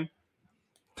trifling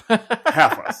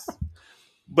heifers.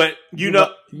 But you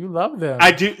love them.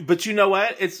 I do. But you know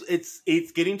what?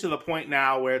 It's getting to the point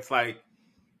now where it's like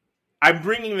I'm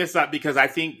bringing this up because I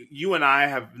think you and I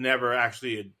have never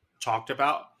actually talked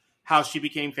about how she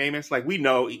became famous. Like we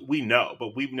know,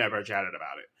 but we've never chatted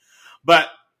about it. But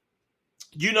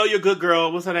you know your good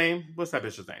girl. What's her name? What's that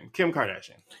bitch's name? Kim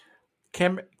Kardashian.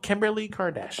 Kimberly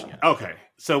Kardashian. Okay.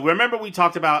 So remember we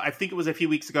talked about, I think it was a few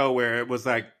weeks ago, where it was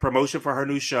like promotion for her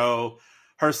new show.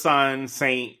 Her son,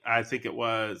 Saint, I think it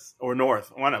was, or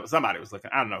North, somebody was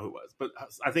looking. I don't know who it was, but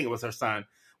I think it was her son,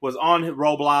 was on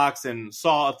Roblox and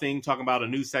saw a thing talking about a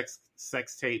new sex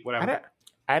tape, whatever.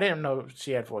 I didn't know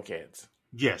she had 4 kids.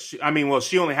 Yes. She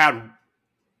only had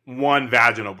one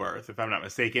vaginal birth, if I'm not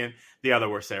mistaken. The other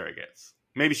were surrogates.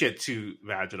 Maybe she had 2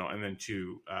 vaginal and then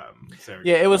 2 surrogates.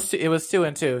 Yeah, it was 2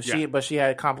 and 2. But she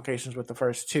had complications with the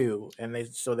first 2, and they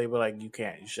were like, you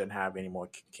shouldn't have any more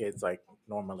kids like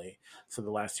normally. So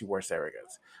the last 2 were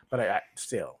surrogates. But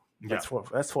that's 4.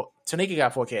 Tanika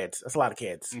got 4 kids. That's a lot of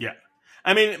kids. Yeah,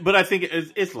 but I think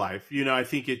it's life. I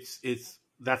think it's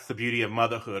that's the beauty of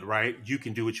motherhood, right? You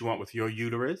can do what you want with your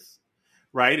uterus,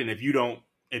 right? And if you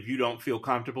don't feel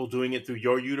comfortable doing it through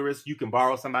your uterus, you can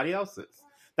borrow somebody else's.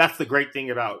 That's the great thing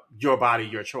about your body,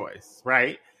 your choice,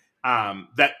 right?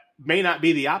 That may not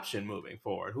be the option moving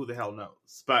forward. Who the hell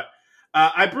knows? But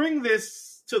I bring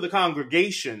this to the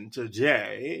congregation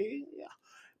today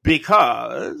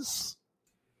because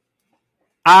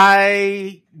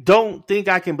I don't think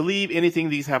I can believe anything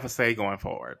these have to say going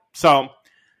forward. So,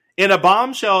 in a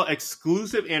bombshell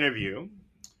exclusive interview,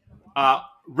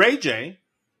 Ray J,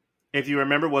 if you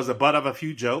remember, was the butt of a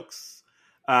few jokes.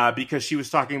 Because she was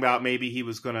talking about maybe he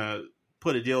was going to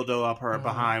put a dildo up her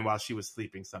behind while she was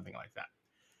sleeping, something like that.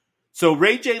 So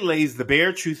Ray J lays the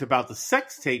bare truth about the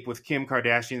sex tape with Kim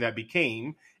Kardashian that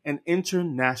became an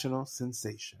international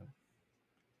sensation.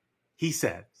 He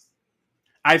says,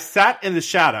 I've sat in the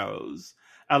shadows,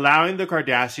 allowing the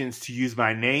Kardashians to use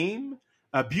my name,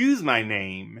 abuse my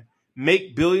name,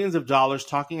 make billions of dollars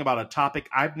talking about a topic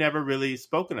I've never really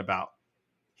spoken about,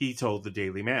 he told the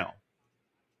Daily Mail.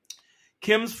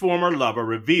 Kim's former lover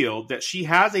revealed that she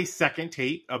has a second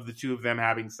tape of the 2 of them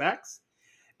having sex,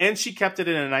 and she kept it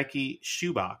in a Nike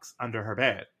shoebox under her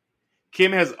bed.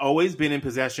 Kim has always been in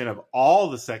possession of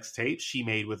all the sex tapes she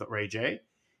made with Ray J.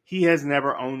 He has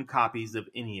never owned copies of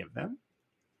any of them.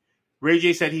 Ray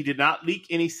J said he did not leak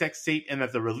any sex tape and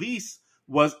that the release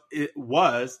was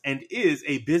and is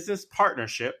a business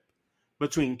partnership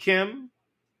between Kim,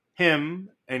 him,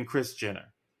 and Kris Jenner.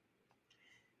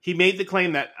 He made the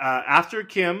claim that after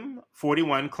Kim,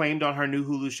 41, claimed on her new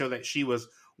Hulu show that she was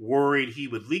worried he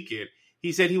would leak it,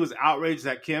 he said he was outraged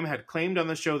that Kim had claimed on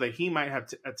the show that he might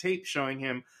have a tape showing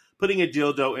him putting a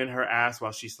dildo in her ass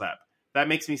while she slept. That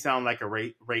makes me sound like a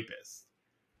rapist.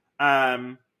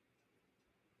 Yeah,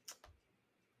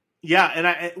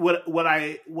 and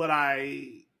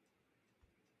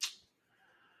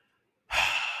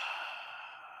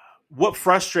what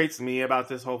frustrates me about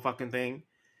this whole fucking thing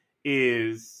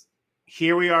is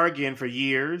here we are again for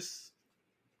years.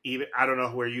 Even I don't know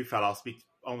where you fell. I'll speak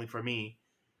only for me.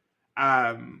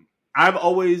 I've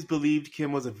always believed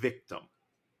Kim was a victim.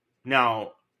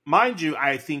 Now, mind you,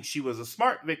 I think she was a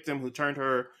smart victim who turned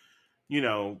her,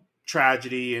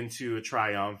 tragedy into a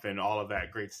triumph and all of that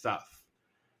great stuff.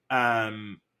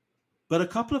 But a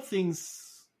couple of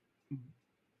things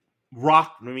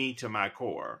rocked me to my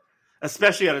core,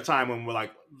 especially at a time when we're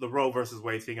like the Roe versus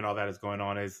Wade thing and all that is going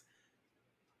on, is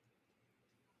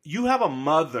you have a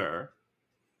mother.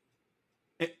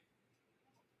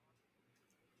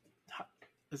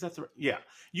 Is that the yeah?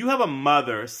 You have a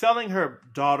mother selling her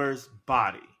daughter's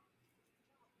body.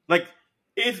 Like,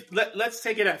 let's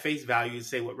take it at face value and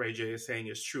say what Ray J is saying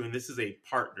is true, and this is a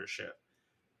partnership.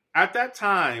 At that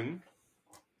time,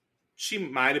 she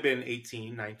might have been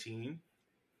 18, 19.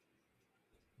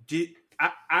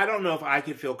 I don't know if I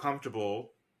could feel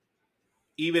comfortable,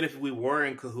 even if we were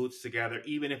in cahoots together,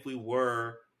 even if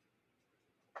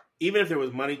there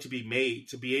was money to be made,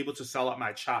 to be able to sell out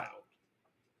my child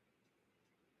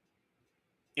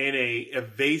in a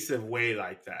evasive way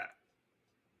like that.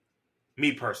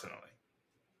 Me personally.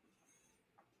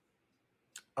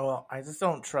 Well, I just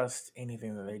don't trust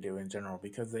anything that they do in general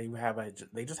because they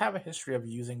just have a history of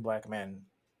using black men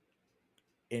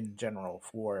in general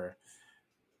for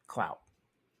clout.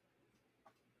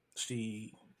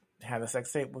 She had a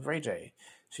sex tape with Ray J.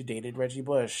 She dated Reggie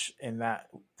Bush, and that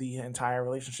the entire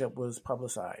relationship was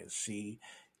publicized. She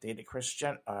dated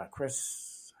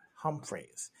Chris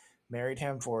Humphreys, married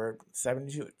him for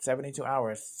 72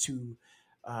 hours to,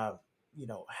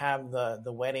 have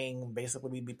the wedding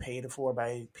basically be paid for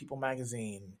by People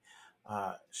magazine.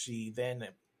 She then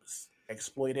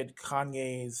exploited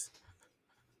Kanye's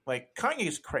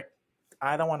crazy.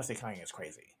 I don't want to say Kanye is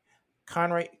crazy.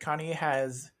 Kanye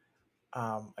has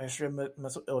a history of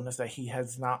mental illness that he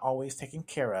has not always taken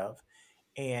care of,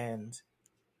 and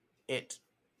it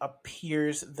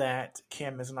appears that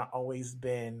Kim has not always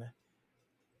been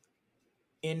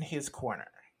in his corner.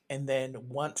 And then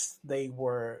once they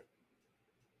were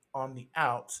on the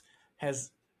outs,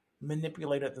 has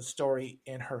manipulated the story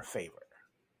in her favor.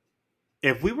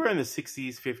 If we were in the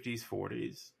 60s, 50s,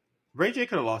 40s, Ray J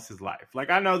could have lost his life. Like,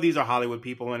 I know these are Hollywood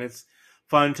people, and it's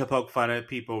fun to poke fun at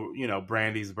people,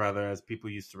 Brandy's brother, as people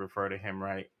used to refer to him,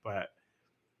 right? But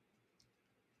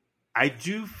I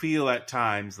do feel at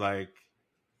times like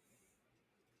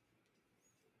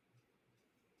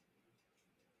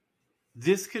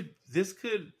this could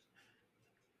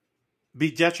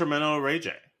be detrimental to Ray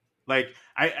J. Like,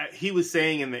 he was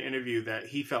saying in the interview that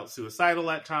he felt suicidal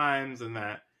at times, and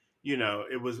that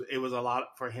it was a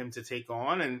lot for him to take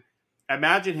on. And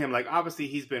imagine him, like, obviously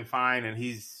he's been fine, and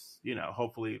he's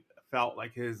hopefully felt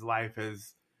like his life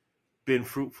has been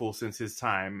fruitful since his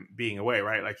time being away,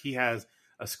 right? Like, he has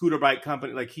a scooter bike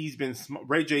company. Like,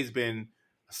 Ray J's been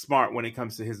smart when it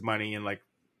comes to his money and like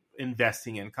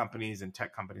investing in companies and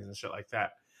tech companies and shit like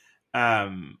that.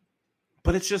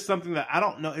 But it's just something that I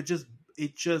don't know.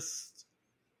 It just,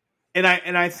 and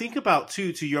I think about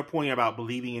too, to your point about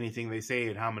believing anything they say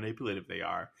and how manipulative they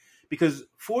are, because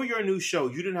for your new show,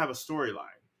 you didn't have a storyline.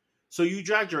 So you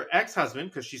dragged your ex-husband,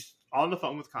 because she's on the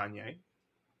phone with Kanye.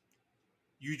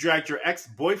 You dragged your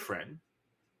ex-boyfriend,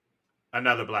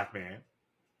 another black man.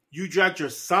 You dragged your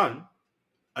son,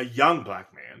 a young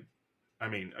black man. I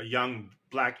mean, a young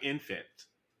black infant.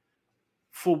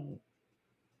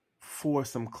 For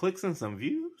some clicks and some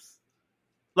views?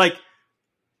 Like,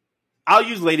 I'll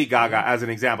use Lady Gaga as an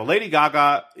example. Lady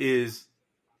Gaga is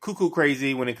cuckoo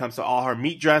crazy when it comes to all her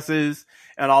meat dresses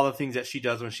and all the things that she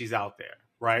does when she's out there,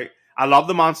 right? I love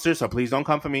the monster, so please don't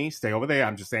come for me. Stay over there.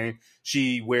 I'm just saying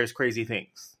she wears crazy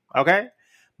things, okay?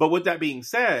 But with that being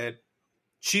said,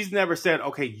 she's never said,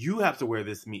 okay, you have to wear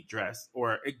this meat dress,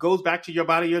 or it goes back to your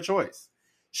body, your choice.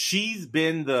 She's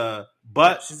been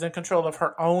she's in control of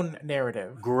her own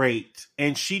narrative. Great.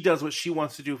 And she does what she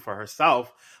wants to do for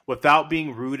herself without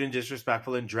being rude and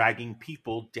disrespectful and dragging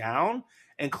people down,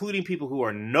 including people who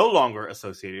are no longer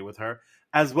associated with her,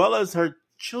 as well as her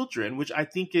children, which I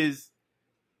think is,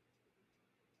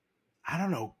 I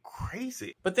don't know,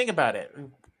 crazy. But think about it.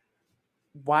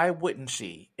 Why wouldn't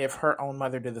she if her own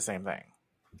mother did the same thing?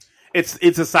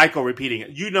 It's a cycle repeating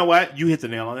it. You know what? You hit the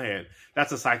nail on the head.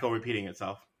 That's a cycle repeating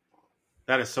itself.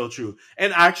 That is so true.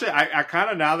 And actually, I kind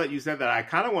of, now that you said that, I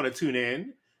kind of want to tune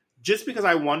in just because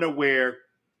I wonder where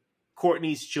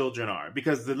Courtney's children are.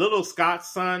 Because the little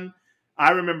Scott's son,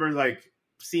 I remember like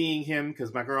seeing him,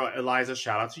 because my girl Eliza,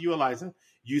 shout out to you, Eliza,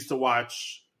 used to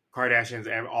watch Kardashians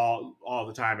all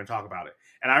the time and talk about it.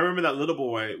 And I remember that little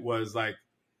boy was like,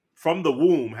 from the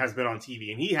womb, has been on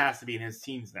TV, and he has to be in his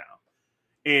teens now.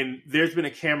 And there's been a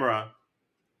camera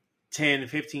 10,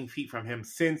 15 feet from him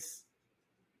since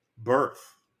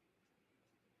birth.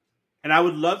 And I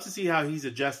would love to see how he's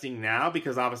adjusting now,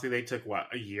 because obviously they took,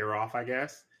 a year off, I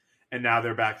guess. And now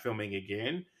they're back filming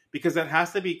again. Because that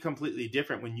has to be completely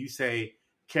different when you say,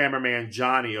 cameraman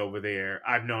Johnny over there,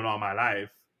 I've known all my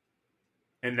life.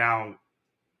 And now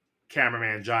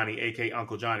cameraman Johnny, a.k.a.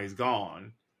 Uncle Johnny's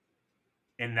gone.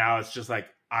 And now it's just like,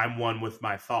 I'm one with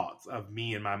my thoughts of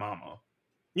me and my mama.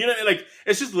 You know, like,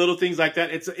 it's just little things like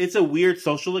that. It's a weird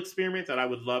social experiment that I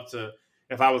would love to,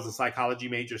 if I was a psychology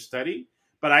major, study.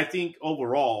 But I think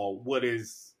overall, what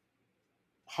is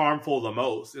harmful the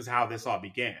most is how this all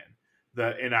began.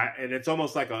 And it's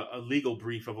almost like a legal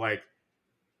brief of like,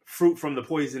 fruit from the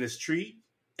poisonous tree,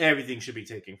 everything should be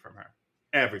taken from her.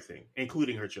 Everything,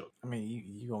 including her children. I mean,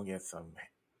 you gonna get some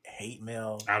hate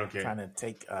mail. I don't care. Trying to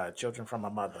take children from a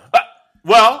mother.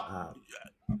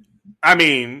 I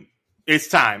mean, it's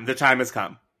time. The time has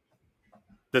come.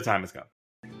 The time has come.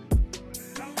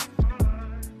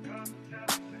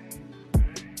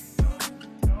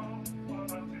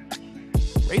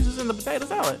 Raisins in the potato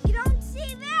salad. You don't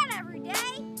see that every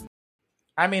day.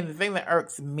 I mean, the thing that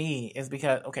irks me is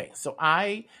because, okay, so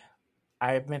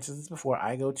I've mentioned this before.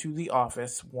 I go to the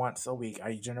office once a week.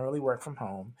 I generally work from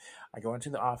home. I go into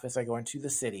the office. I go into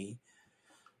the city.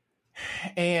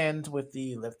 And with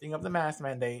the lifting of the mask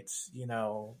mandates,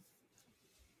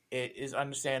 it is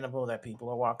understandable that people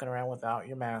are walking around without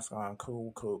your mask on.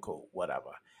 Cool,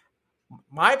 whatever.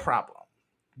 My problem,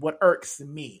 what irks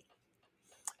me,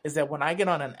 is that when I get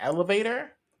on an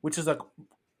elevator, which is a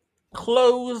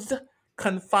closed,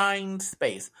 confined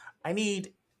space, I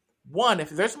need one. If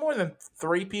there's more than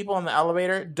 3 people in the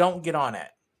elevator, don't get on it.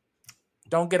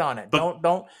 Don't get on it.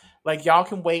 Don't like y'all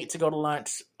can wait to go to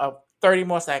lunch 30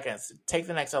 more seconds. Take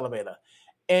the next elevator.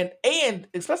 And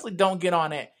especially don't get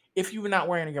on it if you're not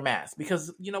wearing your mask.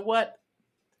 Because you know what?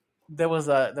 There was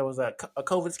a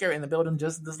COVID scare in the building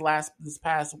just this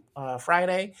past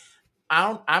Friday.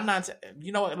 I'm not.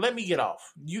 You know what? Let me get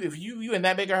off. If you in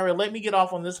that big a hurry, let me get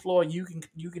off on this floor. You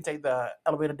can take the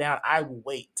elevator down. I will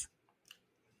wait.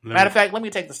 Matter of fact, let me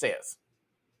take the stairs.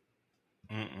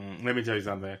 Let me tell you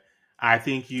something. I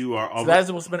think you are. So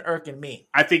that's what's been irking me.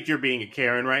 I think you're being a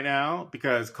Karen right now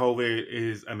because COVID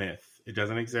is a myth. It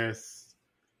doesn't exist.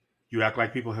 You act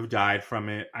like people have died from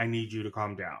it. I need you to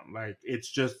calm down. Like it's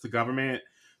just the government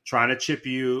trying to chip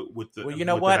you with the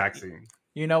the vaccine.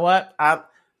 You know what? I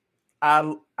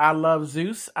love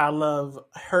Zeus. I love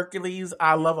Hercules.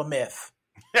 I love a myth.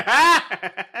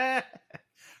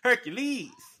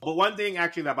 Hercules. But one thing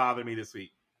actually that bothered me this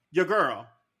week, your girl,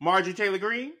 Marjorie Taylor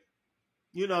Greene,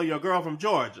 you know, your girl from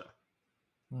Georgia.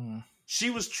 She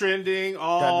was trending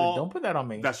all... Don't put that on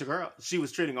me. That's your girl. She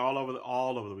was trending all over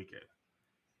the weekend.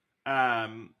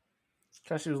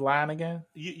 Because she was lying again?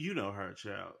 You know her,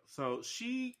 child. So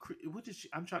she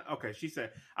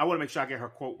said, I want to make sure I get her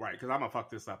quote right because I'm going to fuck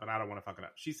this up and I don't want to fuck it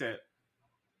up. She said...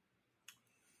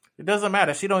 It doesn't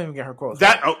matter. She don't even get her quotes.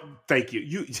 Thank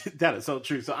you. That is so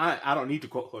true. So I don't need to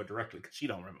quote her directly because she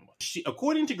don't remember.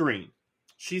 According to Green,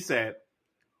 she said,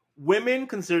 women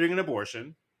considering an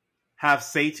abortion have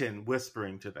Satan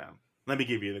whispering to them. Let me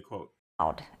give you the quote.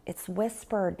 It's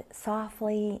whispered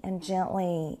softly and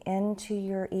gently into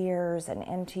your ears and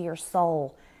into your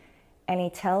soul. And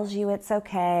he tells you it's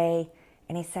okay.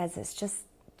 And he says it's just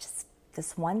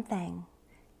this one thing.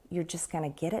 You're just going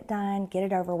to get it done, get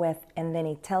it over with. And then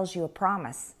he tells you a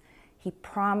promise. He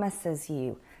promises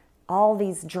you all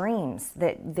these dreams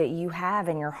that you have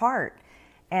in your heart.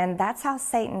 And that's how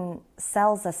Satan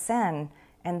sells a sin.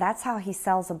 And that's how he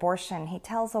sells abortion. He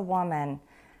tells a woman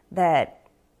that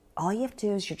all you have to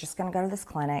do is you're just going to go to this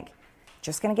clinic,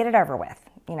 just going to get it over with,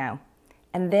 you know.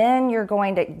 And then you're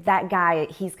going to, that guy,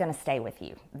 he's going to stay with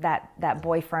you. That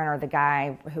boyfriend or the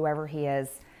guy, whoever he is,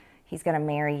 he's going to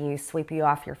marry you, sweep you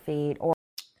off your feet.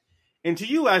 And to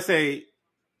you, I say,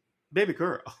 baby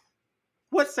girl,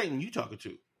 what Satan you talking to?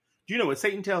 Do you know what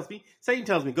Satan tells me? Satan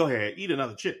tells me, go ahead, eat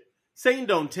another chip. Satan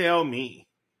don't tell me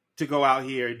to go out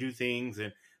here and do things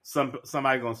and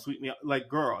somebody going to sweep me up. Like,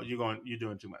 girl, you're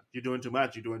doing too much. You're doing too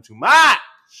much. You're doing too much.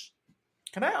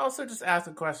 Can I also just ask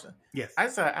a question? Yes. I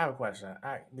have a question.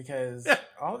 Because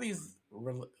all these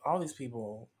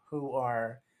people who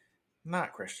are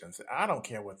not Christians, I don't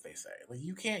care what they say. Like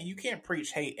you can't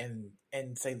preach hate and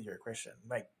say that you're a Christian.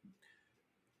 Like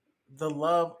the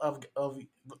love of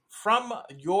from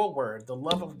your word, the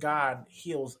love of God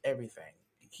heals everything.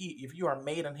 If you are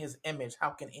made in His image,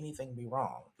 how can anything be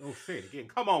wrong? Oh, say it again.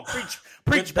 Come on,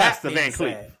 preach, Pastor Van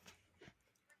Cleef.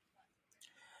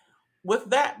 With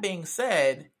that being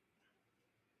said,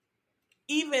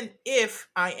 even if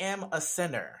I am a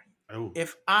sinner,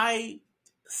 if I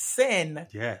sin,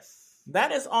 yes,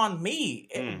 that is on me.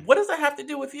 What does that have to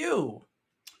do with you?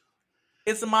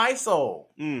 It's my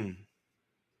soul. Maybe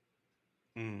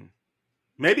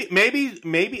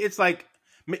it's like,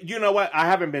 you know what? I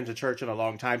haven't been to church in a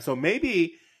long time, so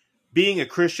maybe being a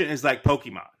Christian is like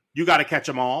Pokemon. You got to catch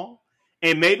them all,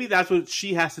 and maybe that's what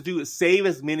she has to do is save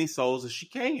as many souls as she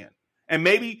can. And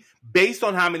maybe based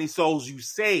on how many souls you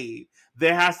save,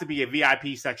 there has to be a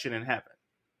VIP section in heaven,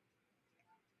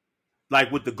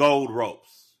 like with the gold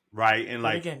ropes, right? And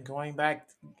but again, going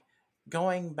backwards,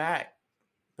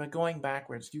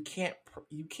 you can't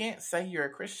say you're a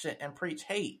Christian and preach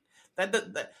hate.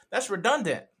 That's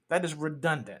redundant. That is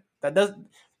redundant.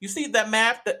 You see that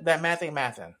math? That math ain't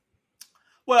mathing.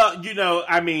 Well, you know,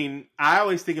 I mean, I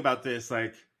always think about this,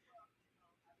 like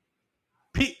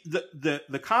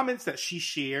the comments that she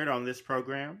shared on this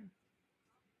program.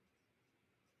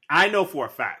 I know for a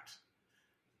fact,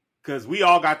 because we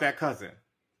all got that cousin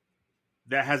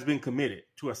that has been committed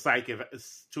to a psych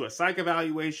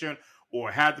evaluation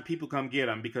or had the people come get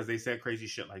them because they said crazy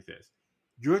shit like this.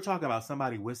 You're talking about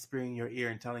somebody whispering in your ear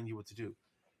and telling you what to do.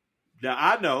 Now,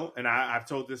 I know, and I've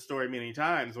told this story many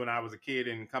times when I was a kid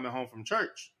and coming home from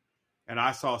church, and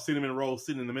I saw cinnamon rolls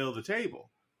sitting in the middle of the table.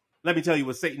 Let me tell you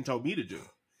what Satan told me to do.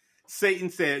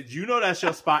 Satan said, "You know that's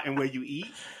your spot and where you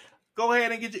eat. Go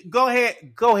ahead and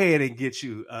get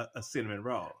you a cinnamon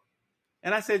roll."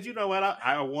 And I said, you know what?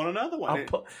 I want another one.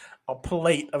 A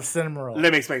plate of cinnamon rolls.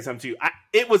 Let me explain something to you.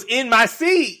 It was in my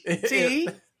seat, T.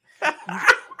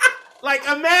 Like,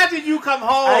 imagine you come home.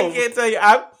 I can't tell you.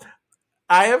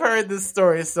 I have heard this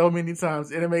story so many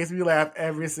times, and it makes me laugh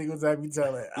every single time you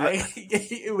tell it.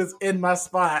 It was in my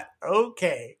spot.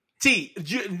 Okay. T,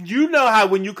 you know how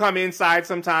when you come inside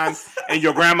sometimes and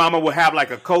your grandmama will have like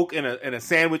a Coke and a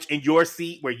sandwich in your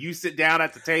seat where you sit down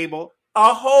at the table?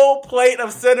 A whole plate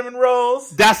of cinnamon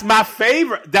rolls? That's my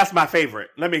favorite. That's my favorite.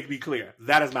 Let me be clear.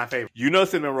 That is my favorite. You know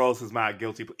cinnamon rolls is my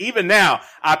guilty. Even now,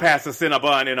 I pass a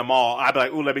Cinnabon in a mall. I be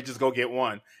like, ooh, let me just go get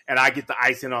one. And I get the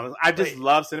icing on it. I just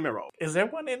love cinnamon rolls. Is there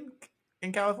one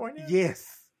in California?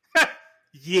 Yes.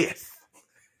 Yes.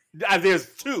 There's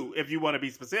two, if you want to be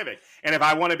specific. And if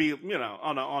I want to be,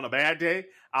 on a bad day,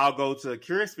 I'll go to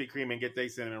Krispy Kreme and get their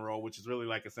cinnamon roll, which is really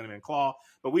like a cinnamon claw.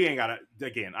 But we ain't got to,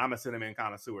 again, I'm a cinnamon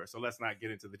connoisseur, so let's not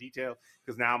get into the details,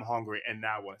 because now I'm hungry and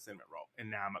now I want a cinnamon roll. And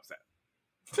now I'm upset.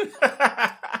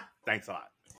 Thanks a lot.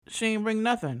 She ain't bring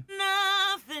nothing.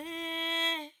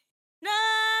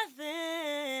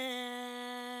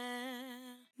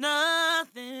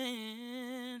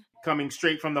 Nothing. Coming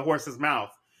straight from the horse's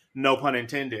mouth. No pun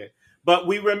intended. But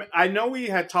I know we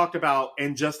had talked about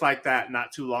And Just Like That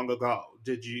not too long ago.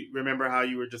 Did you remember how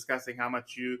you were discussing how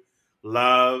much you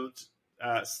loved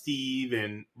Steve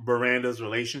and Miranda's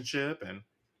relationship? And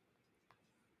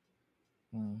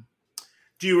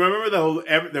do you remember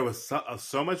there was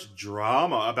so much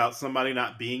drama about somebody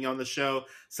not being on the show?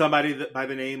 Somebody by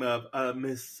the name of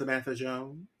Miss Samantha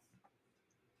Jones?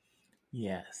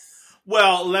 Yes.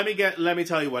 Well, let me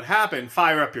tell you what happened.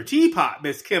 Fire up your teapot.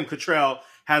 Miss Kim Cattrall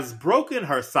has broken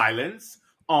her silence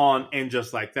on And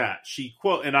Just Like That.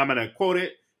 And I'm going to quote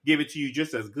it, give it to you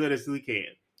just as good as we can.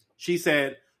 She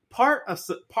said, parts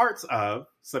of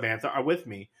Samantha are with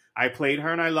me. I played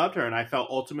her and I loved her and I felt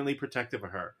ultimately protective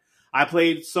of her. I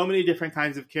played so many different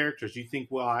kinds of characters. You think,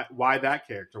 well, why that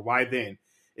character? Why then?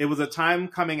 It was a time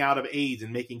coming out of AIDS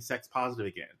and making sex positive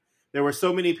again. There were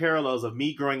so many parallels of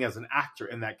me growing as an actor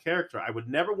in that character. I would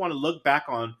never want to look back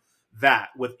on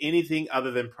that with anything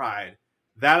other than pride.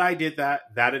 That I did that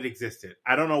it existed.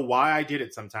 I don't know why I did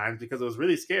it sometimes, because it was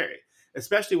really scary,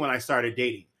 especially when I started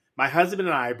dating. My husband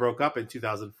and I broke up in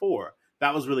 2004.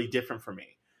 That was really different for me.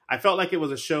 I felt like it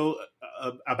was a show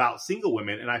about single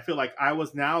women, and I feel like I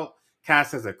was now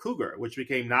cast as a cougar, which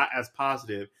became not as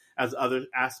positive as other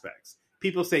aspects.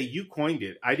 People say, you coined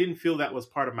it. I didn't feel that was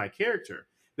part of my character.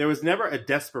 There was never a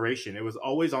desperation. It was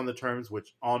always on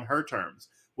her terms,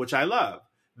 which I love.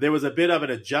 There was a bit of an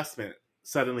adjustment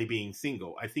suddenly being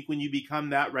single. I think when you become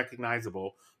that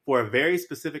recognizable for a very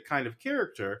specific kind of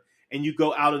character and you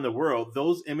go out in the world,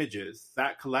 those images,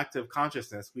 that collective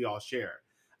consciousness we all share.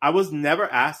 I was never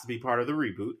asked to be part of the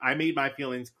reboot. I made my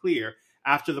feelings clear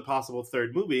after the possible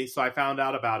third movie, so I found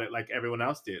out about it like everyone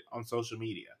else did on social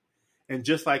media. And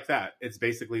just like that, it's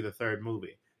basically the third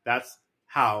movie. That's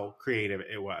how creative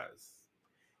it was.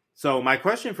 So my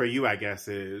question for you, I guess,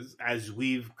 is, as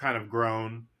we've kind of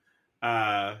grown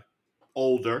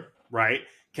older, right?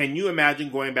 Can you imagine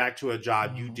going back to a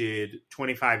job you did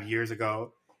 25 years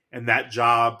ago, and that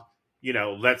job,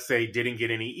 let's say, didn't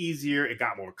get any easier? It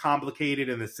got more complicated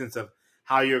in the sense of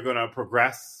how you're going to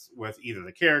progress with either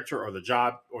the character or the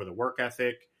job or the work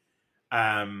ethic.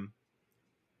 Because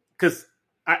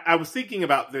I was thinking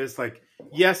about this, like,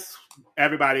 yes,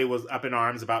 everybody was up in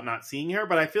arms about not seeing her,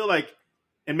 but I feel like,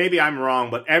 and maybe I'm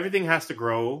wrong, but everything has to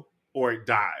grow or it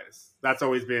dies. That's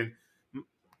always been,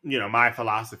 my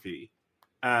philosophy.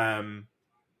 But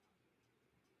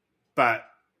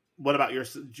what about you?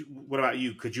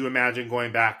 Could you imagine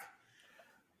going back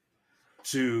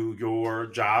to your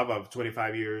job of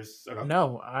 25 years ago?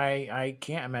 No, I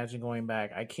can't imagine going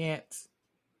back. I can't.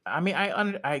 I mean,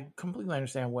 I completely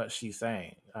understand what she's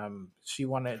saying. She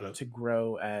wanted to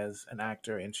grow as an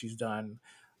actor, and she's done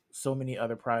so many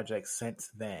other projects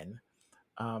since then.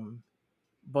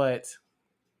 But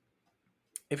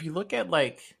if you look at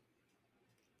like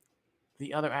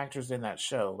the other actors in that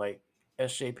show, like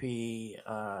SJP,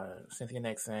 Cynthia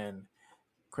Nixon,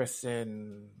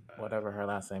 Kristen, whatever her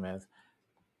last name is,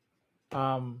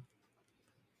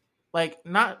 like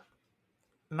not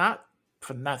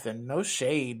for nothing, no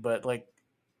shade, but like,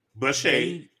 but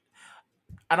shade.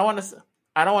 I don't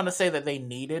want to say that they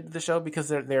needed the show, because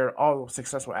they're all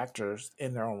successful actors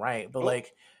in their own right. But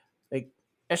like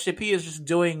SJP is just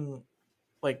doing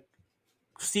like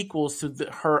sequels to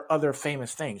her other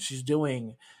famous things. She's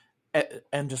doing,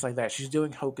 and just like that, she's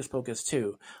doing Hocus Pocus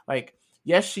 2. Like,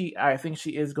 yes, I think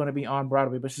she is going to be on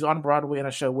Broadway, but she's on Broadway in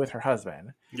a show with her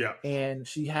husband. Yeah, and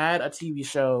she had a TV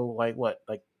show like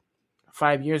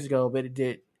 5 years ago, but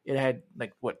it it had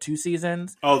like what 2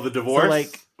 seasons. Oh, the divorce, so,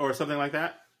 like, or something like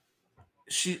that.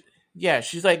 She's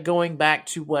like going back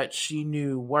to what she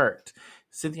knew worked.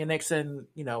 Cynthia Nixon,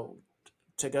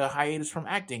 took a hiatus from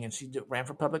acting, and she ran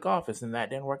for public office, and that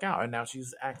didn't work out, and now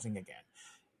she's acting again.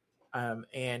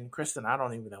 And Kristen, I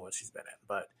don't even know what she's been in,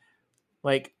 but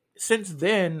like since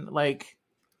then, like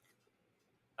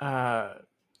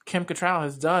Kim Cattrall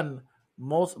has done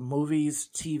most movies,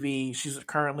 TV. She's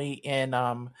currently in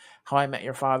How I Met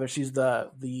Your Father. She's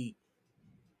the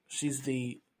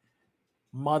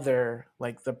mother,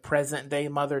 like the present day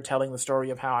mother, telling the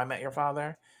story of How I Met Your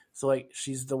Father. So like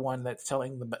she's the one that's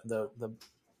telling the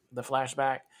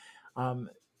flashback.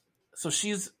 So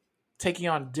she's taking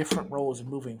on different roles and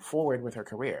moving forward with her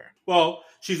career. Well,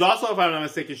 she's also, if I'm not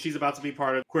mistaken, she's about to be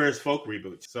part of Queer as Folk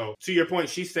reboot. So to your point,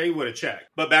 she stayed with a check.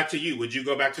 But back to you, would you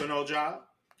go back to an old job,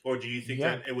 or do you think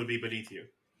that it would be beneath you?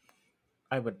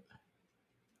 I would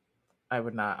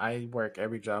not. I work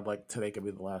every job like today could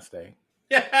be the last day.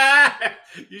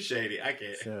 You shady. I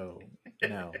can't. So,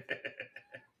 no.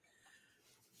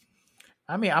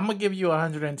 I mean, I'm going to give you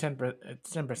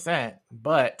 110%,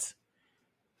 but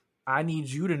I need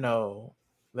you to know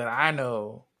that I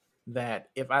know that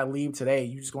if I leave today,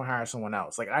 you're just going to hire someone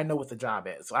else. Like, I know what the job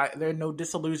is. So there are no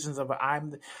disillusions of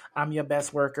I'm your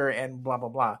best worker and blah, blah,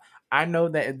 blah. I know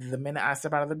that the minute I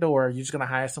step out of the door, you're just going to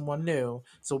hire someone new.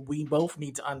 So we both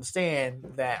need to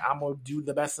understand that I'm going to do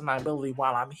the best of my ability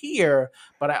while I'm here.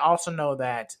 But I also know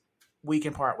that we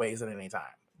can part ways at any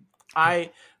time.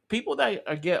 People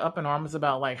that get up in arms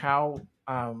about like how,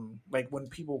 like when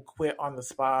people quit on the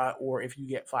spot or if you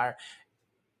get fired,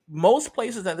 most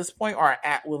places at this point are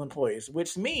at-will employees,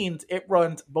 which means it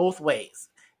runs both ways.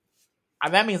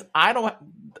 And that means I don't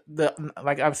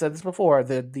like I've said this before,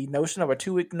 the notion of a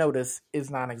 2-week notice is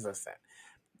non-existent.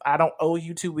 I don't owe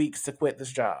you 2 weeks to quit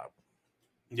this job.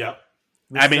 Yep.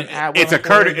 I mean, it's a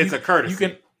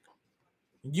courtesy.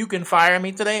 You can fire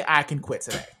me today. I can quit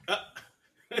today.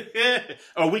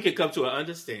 Or we could come to an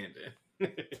understanding.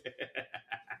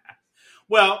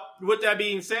 Well, with that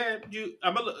being said,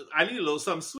 I need a little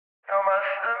something sweet.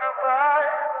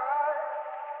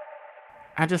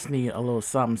 I just need a little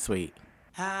something sweet.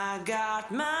 I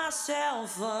got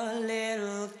myself a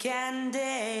little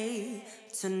candy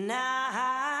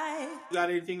tonight. You got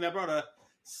anything that brought a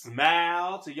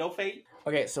smile to your face?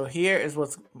 Okay, so here is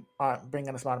what's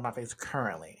bringing a smile to my face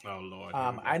currently. Oh, Lord.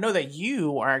 I know that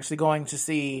you are actually going to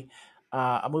see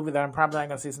a movie that I'm probably not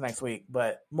going to see next week,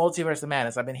 but Multiverse of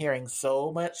Madness. I've been hearing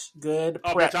so much good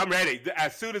prep. Bitch, I'm ready.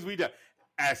 As soon as we done.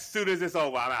 As soon as it's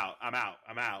over, I'm out.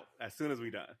 As soon as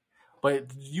we done.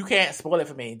 But you can't spoil it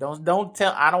for me. Don't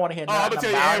tell. I don't want to hear nothing I'm gonna tell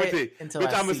about you everything. it until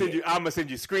Bitch, I I'm gonna send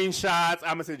you screenshots.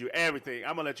 I'm gonna send you everything.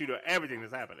 I'm gonna let you know everything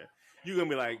that's happening. You're gonna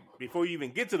be like, before you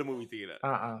even get to the movie theater.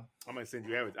 I'm gonna send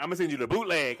you everything. I'm gonna send you the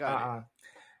bootleg.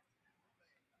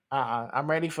 I'm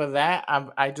ready for that.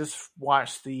 I just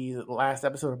watched the last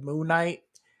episode of Moon Knight,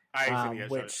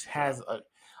 which has a.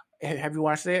 Have you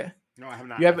watched it? No, I have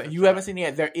not. You haven't seen it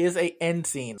yet. There is a end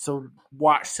scene, so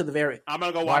watch to the very. I'm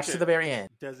gonna go watch it to the very end.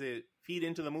 Does it feed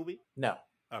into the movie? No.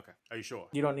 Okay. Are you sure?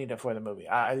 You don't need it for the movie.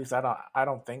 At least I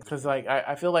don't think, because like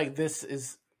I feel like this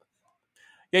is.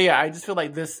 Yeah. I just feel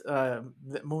like this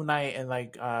Moon Knight and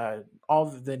like all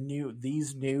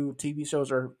these new TV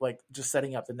shows are like just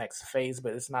setting up the next phase,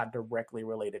 but it's not directly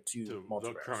related to Multiverse.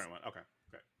 The current one. Okay.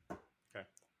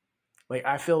 Like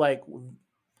I feel like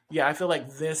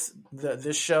this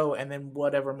show and then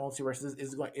whatever Multiverse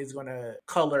is going to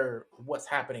color what's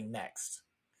happening next.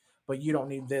 But you don't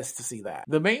need this to see that.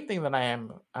 The main thing that I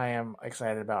am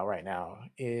excited about right now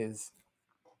is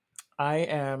I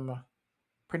am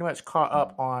pretty much caught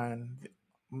up on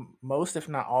most, if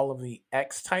not all, of the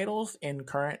X titles in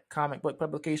current comic book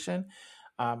publication.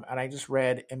 And I just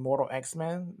read Immortal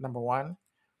X-Men #1,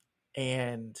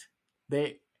 and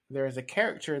there is a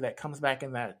character that comes back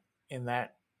in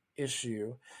that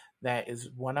issue that is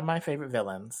one of my favorite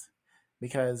villains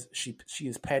because she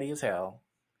is petty as hell.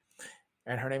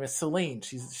 And her name is Selene.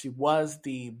 She was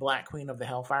the Black Queen of the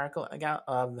Hellfire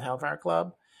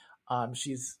Club.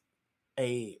 She's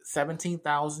a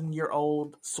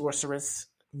 17,000-year-old sorceress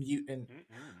mutant,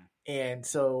 and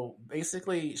so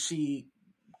basically she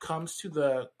comes to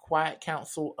the Quiet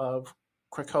Council of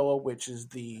Krakoa, which is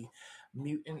the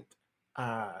mutant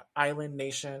island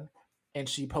nation, and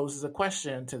she poses a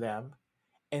question to them,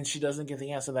 and she doesn't get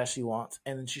the answer that she wants,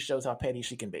 and then she shows how petty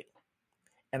she can be.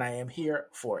 And I am here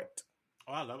for it.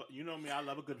 Oh, I love it. You know me, I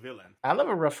love a good villain. I love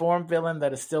a reformed villain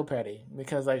that is still petty,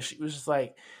 because like she was just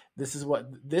like, this is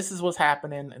what's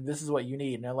happening, and this is what you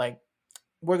need. And they're like,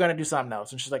 we're gonna do something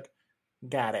else. And she's like,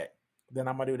 got it. Then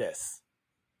I'm gonna do this.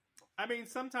 I mean,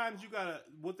 sometimes you gotta,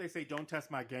 what they say, don't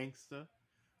test my gangster,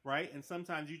 right? And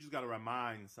sometimes you just gotta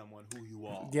remind someone who you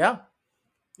are. Yeah.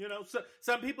 You know, so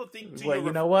some people think to Well,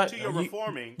 you know what? to your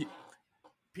reforming,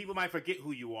 people might forget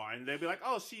who you are, and they'll be like,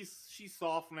 "Oh, she's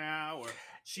soft now, or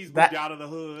she's moved out of the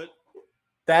hood."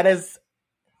 That's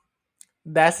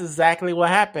exactly what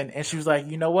happened. And she was like,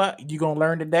 "You know what? You gonna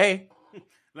learn today.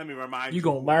 Let me remind you. You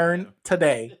gonna learn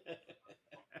today."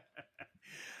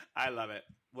 I love it.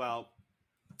 Well,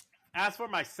 as for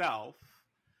myself,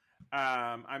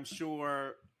 I'm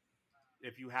sure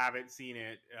if you haven't seen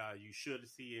it, you should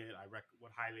see it. I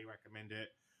would highly recommend it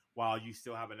while you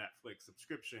still have a Netflix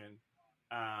subscription.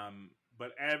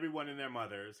 But everyone and their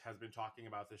mothers has been talking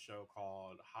about this show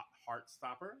called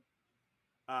Heartstopper.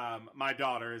 My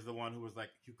daughter is the one who was like,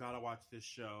 "You gotta watch this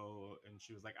show," and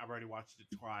she was like, "I've already watched it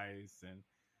twice," and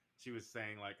she was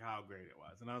saying like how great it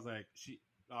was, and I was like,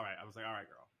 all right." I was like, "All right,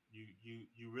 girl,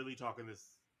 you really talking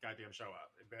this goddamn show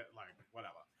up? Like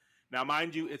whatever." Now,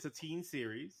 mind you, it's a teen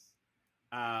series.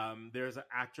 There's an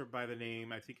actor by the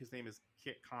name, I think his name is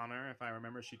Kit Connor, if I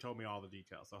remember. She told me all the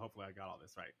details, so hopefully I got all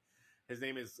this right. His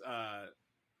name is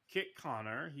Kit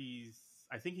Connor.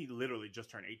 I think he literally just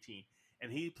turned 18.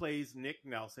 And he plays Nick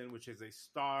Nelson, which is a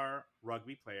star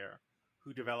rugby player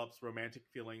who develops romantic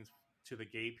feelings to the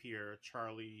gay peer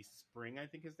Charlie Spring, I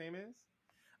think his name is.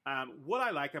 What I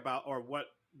like about, or what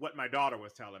my daughter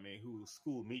was telling me, who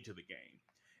schooled me to the game,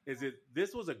 is that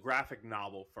this was a graphic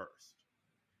novel first.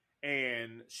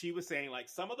 And she was saying, like,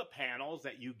 some of the panels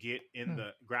that you get in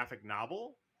the graphic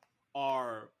novel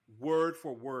are word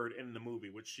for word in the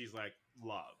movie, which she's like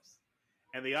loves.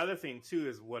 And the other thing too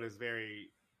is what is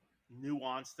very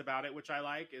nuanced about it, which I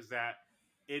like, is that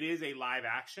it is a live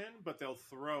action, but they'll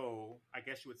throw, I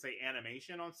guess you would say,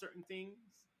 animation on certain things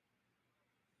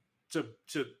to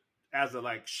as a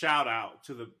like shout out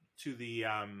to the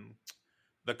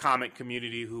comic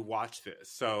community who watch this.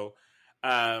 So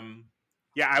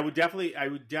yeah, I would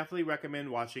definitely recommend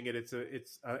watching it. It's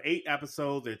 8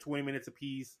 episodes. They're 20 minutes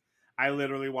apiece. I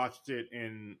literally watched it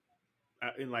in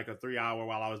like a 3-hour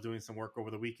while I was doing some work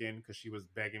over the weekend because she was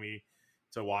begging me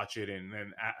to watch it and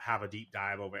then have a deep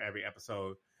dive over every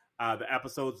episode. The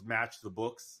episodes match the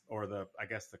books or the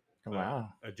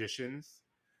editions.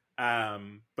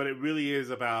 But it really is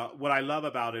about, what I love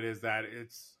about it is that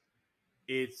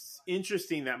it's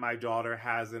interesting that my daughter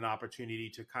has an opportunity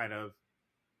to kind of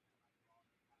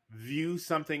view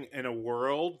something in a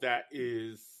world that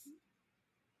is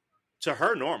to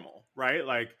her normal, right?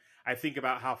 Like, I think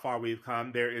about how far we've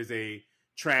come. There is a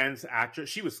trans actress.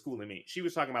 She was schooling me. She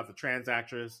was talking about the trans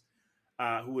actress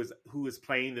who is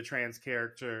playing the trans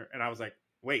character, and I was like,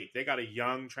 "Wait, they got a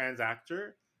young trans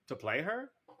actor to play her?"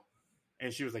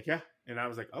 And she was like, "Yeah." And I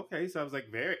was like, "Okay." So I was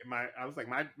like,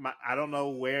 I don't know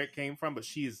where it came from, but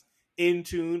she's in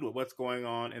tune with what's going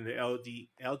on in the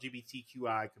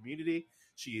LGBTQI community.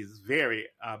 She is very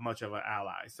much of an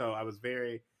ally. So I was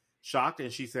very shocked,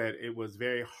 and she said it was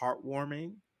very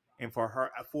heartwarming. And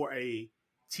for a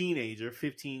teenager,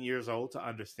 15 years old, to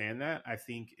understand that, I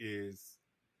think it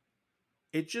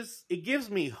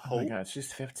gives me hope. Oh my God,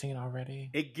 she's 15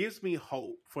 already. It gives me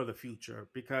hope for the future,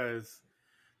 because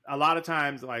a lot of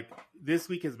times, like, this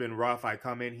week has been rough. I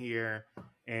come in here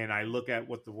and I look at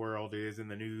what the world is in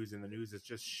the news, and the news is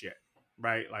just shit,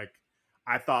 right? Like,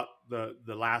 I thought the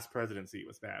last presidency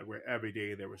was bad, where every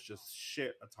day there was just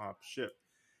shit atop shit.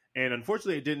 And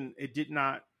unfortunately, it did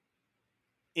not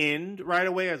end right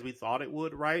away as we thought it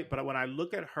would, right? But when I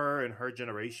look at her and her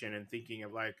generation and thinking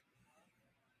of, like,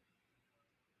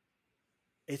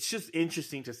 it's just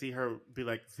interesting to see her be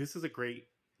like, this is a great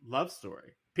love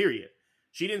story, period.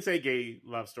 She didn't say gay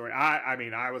love story. I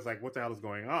mean, I was like, what the hell is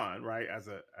going on, right? As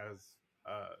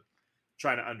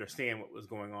trying to understand what was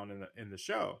going on in the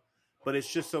show. But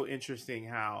it's just so interesting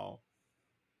how,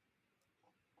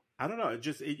 I don't know.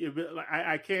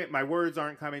 I can't, my words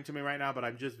aren't coming to me right now, but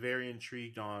I'm just very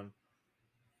intrigued on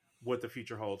what the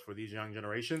future holds for these young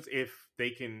generations if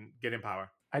they can get in power.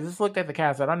 I just looked at the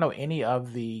cast. I don't know any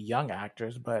of the young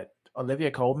actors, but Olivia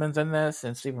Colman's in this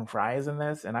and Stephen Fry is in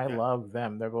this, and I love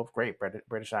them. They're both great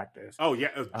British actors. Oh, yeah.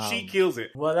 She kills it.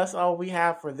 Well, that's all we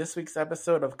have for this week's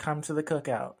episode of Come to the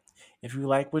Cookout. If you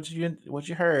like what you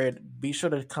heard, be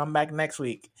sure to come back next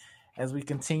week as we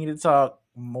continue to talk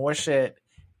more shit,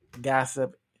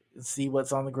 gossip, and see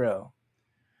what's on the grill.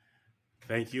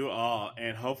 Thank you all.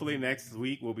 And hopefully next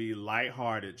week will be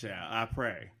lighthearted, child. I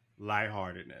pray.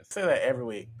 Lightheartedness. Say that every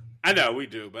week. I know we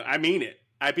do, but I mean it.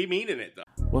 I be meaning it, though.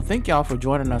 Well, thank y'all for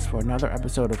joining us for another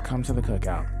episode of Come to the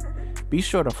Cookout. Be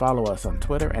sure to follow us on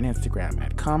Twitter and Instagram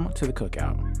at Come to the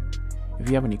Cookout. If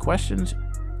you have any questions,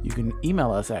 you can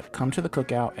email us at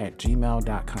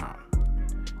cometothecookout@gmail.com.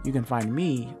 You can find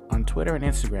me on Twitter and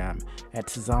Instagram at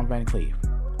Tizom Van Cleef.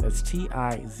 That's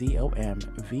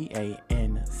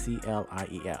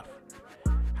TizomVanclief.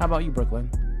 How about you,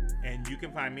 Brooklyn? And you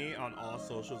can find me on all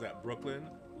socials at Brooklyn,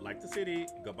 like the city,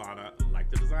 Gabbana,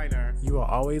 like the designer. You are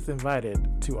always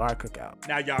invited to our cookout.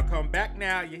 Now y'all come back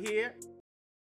now, you hear?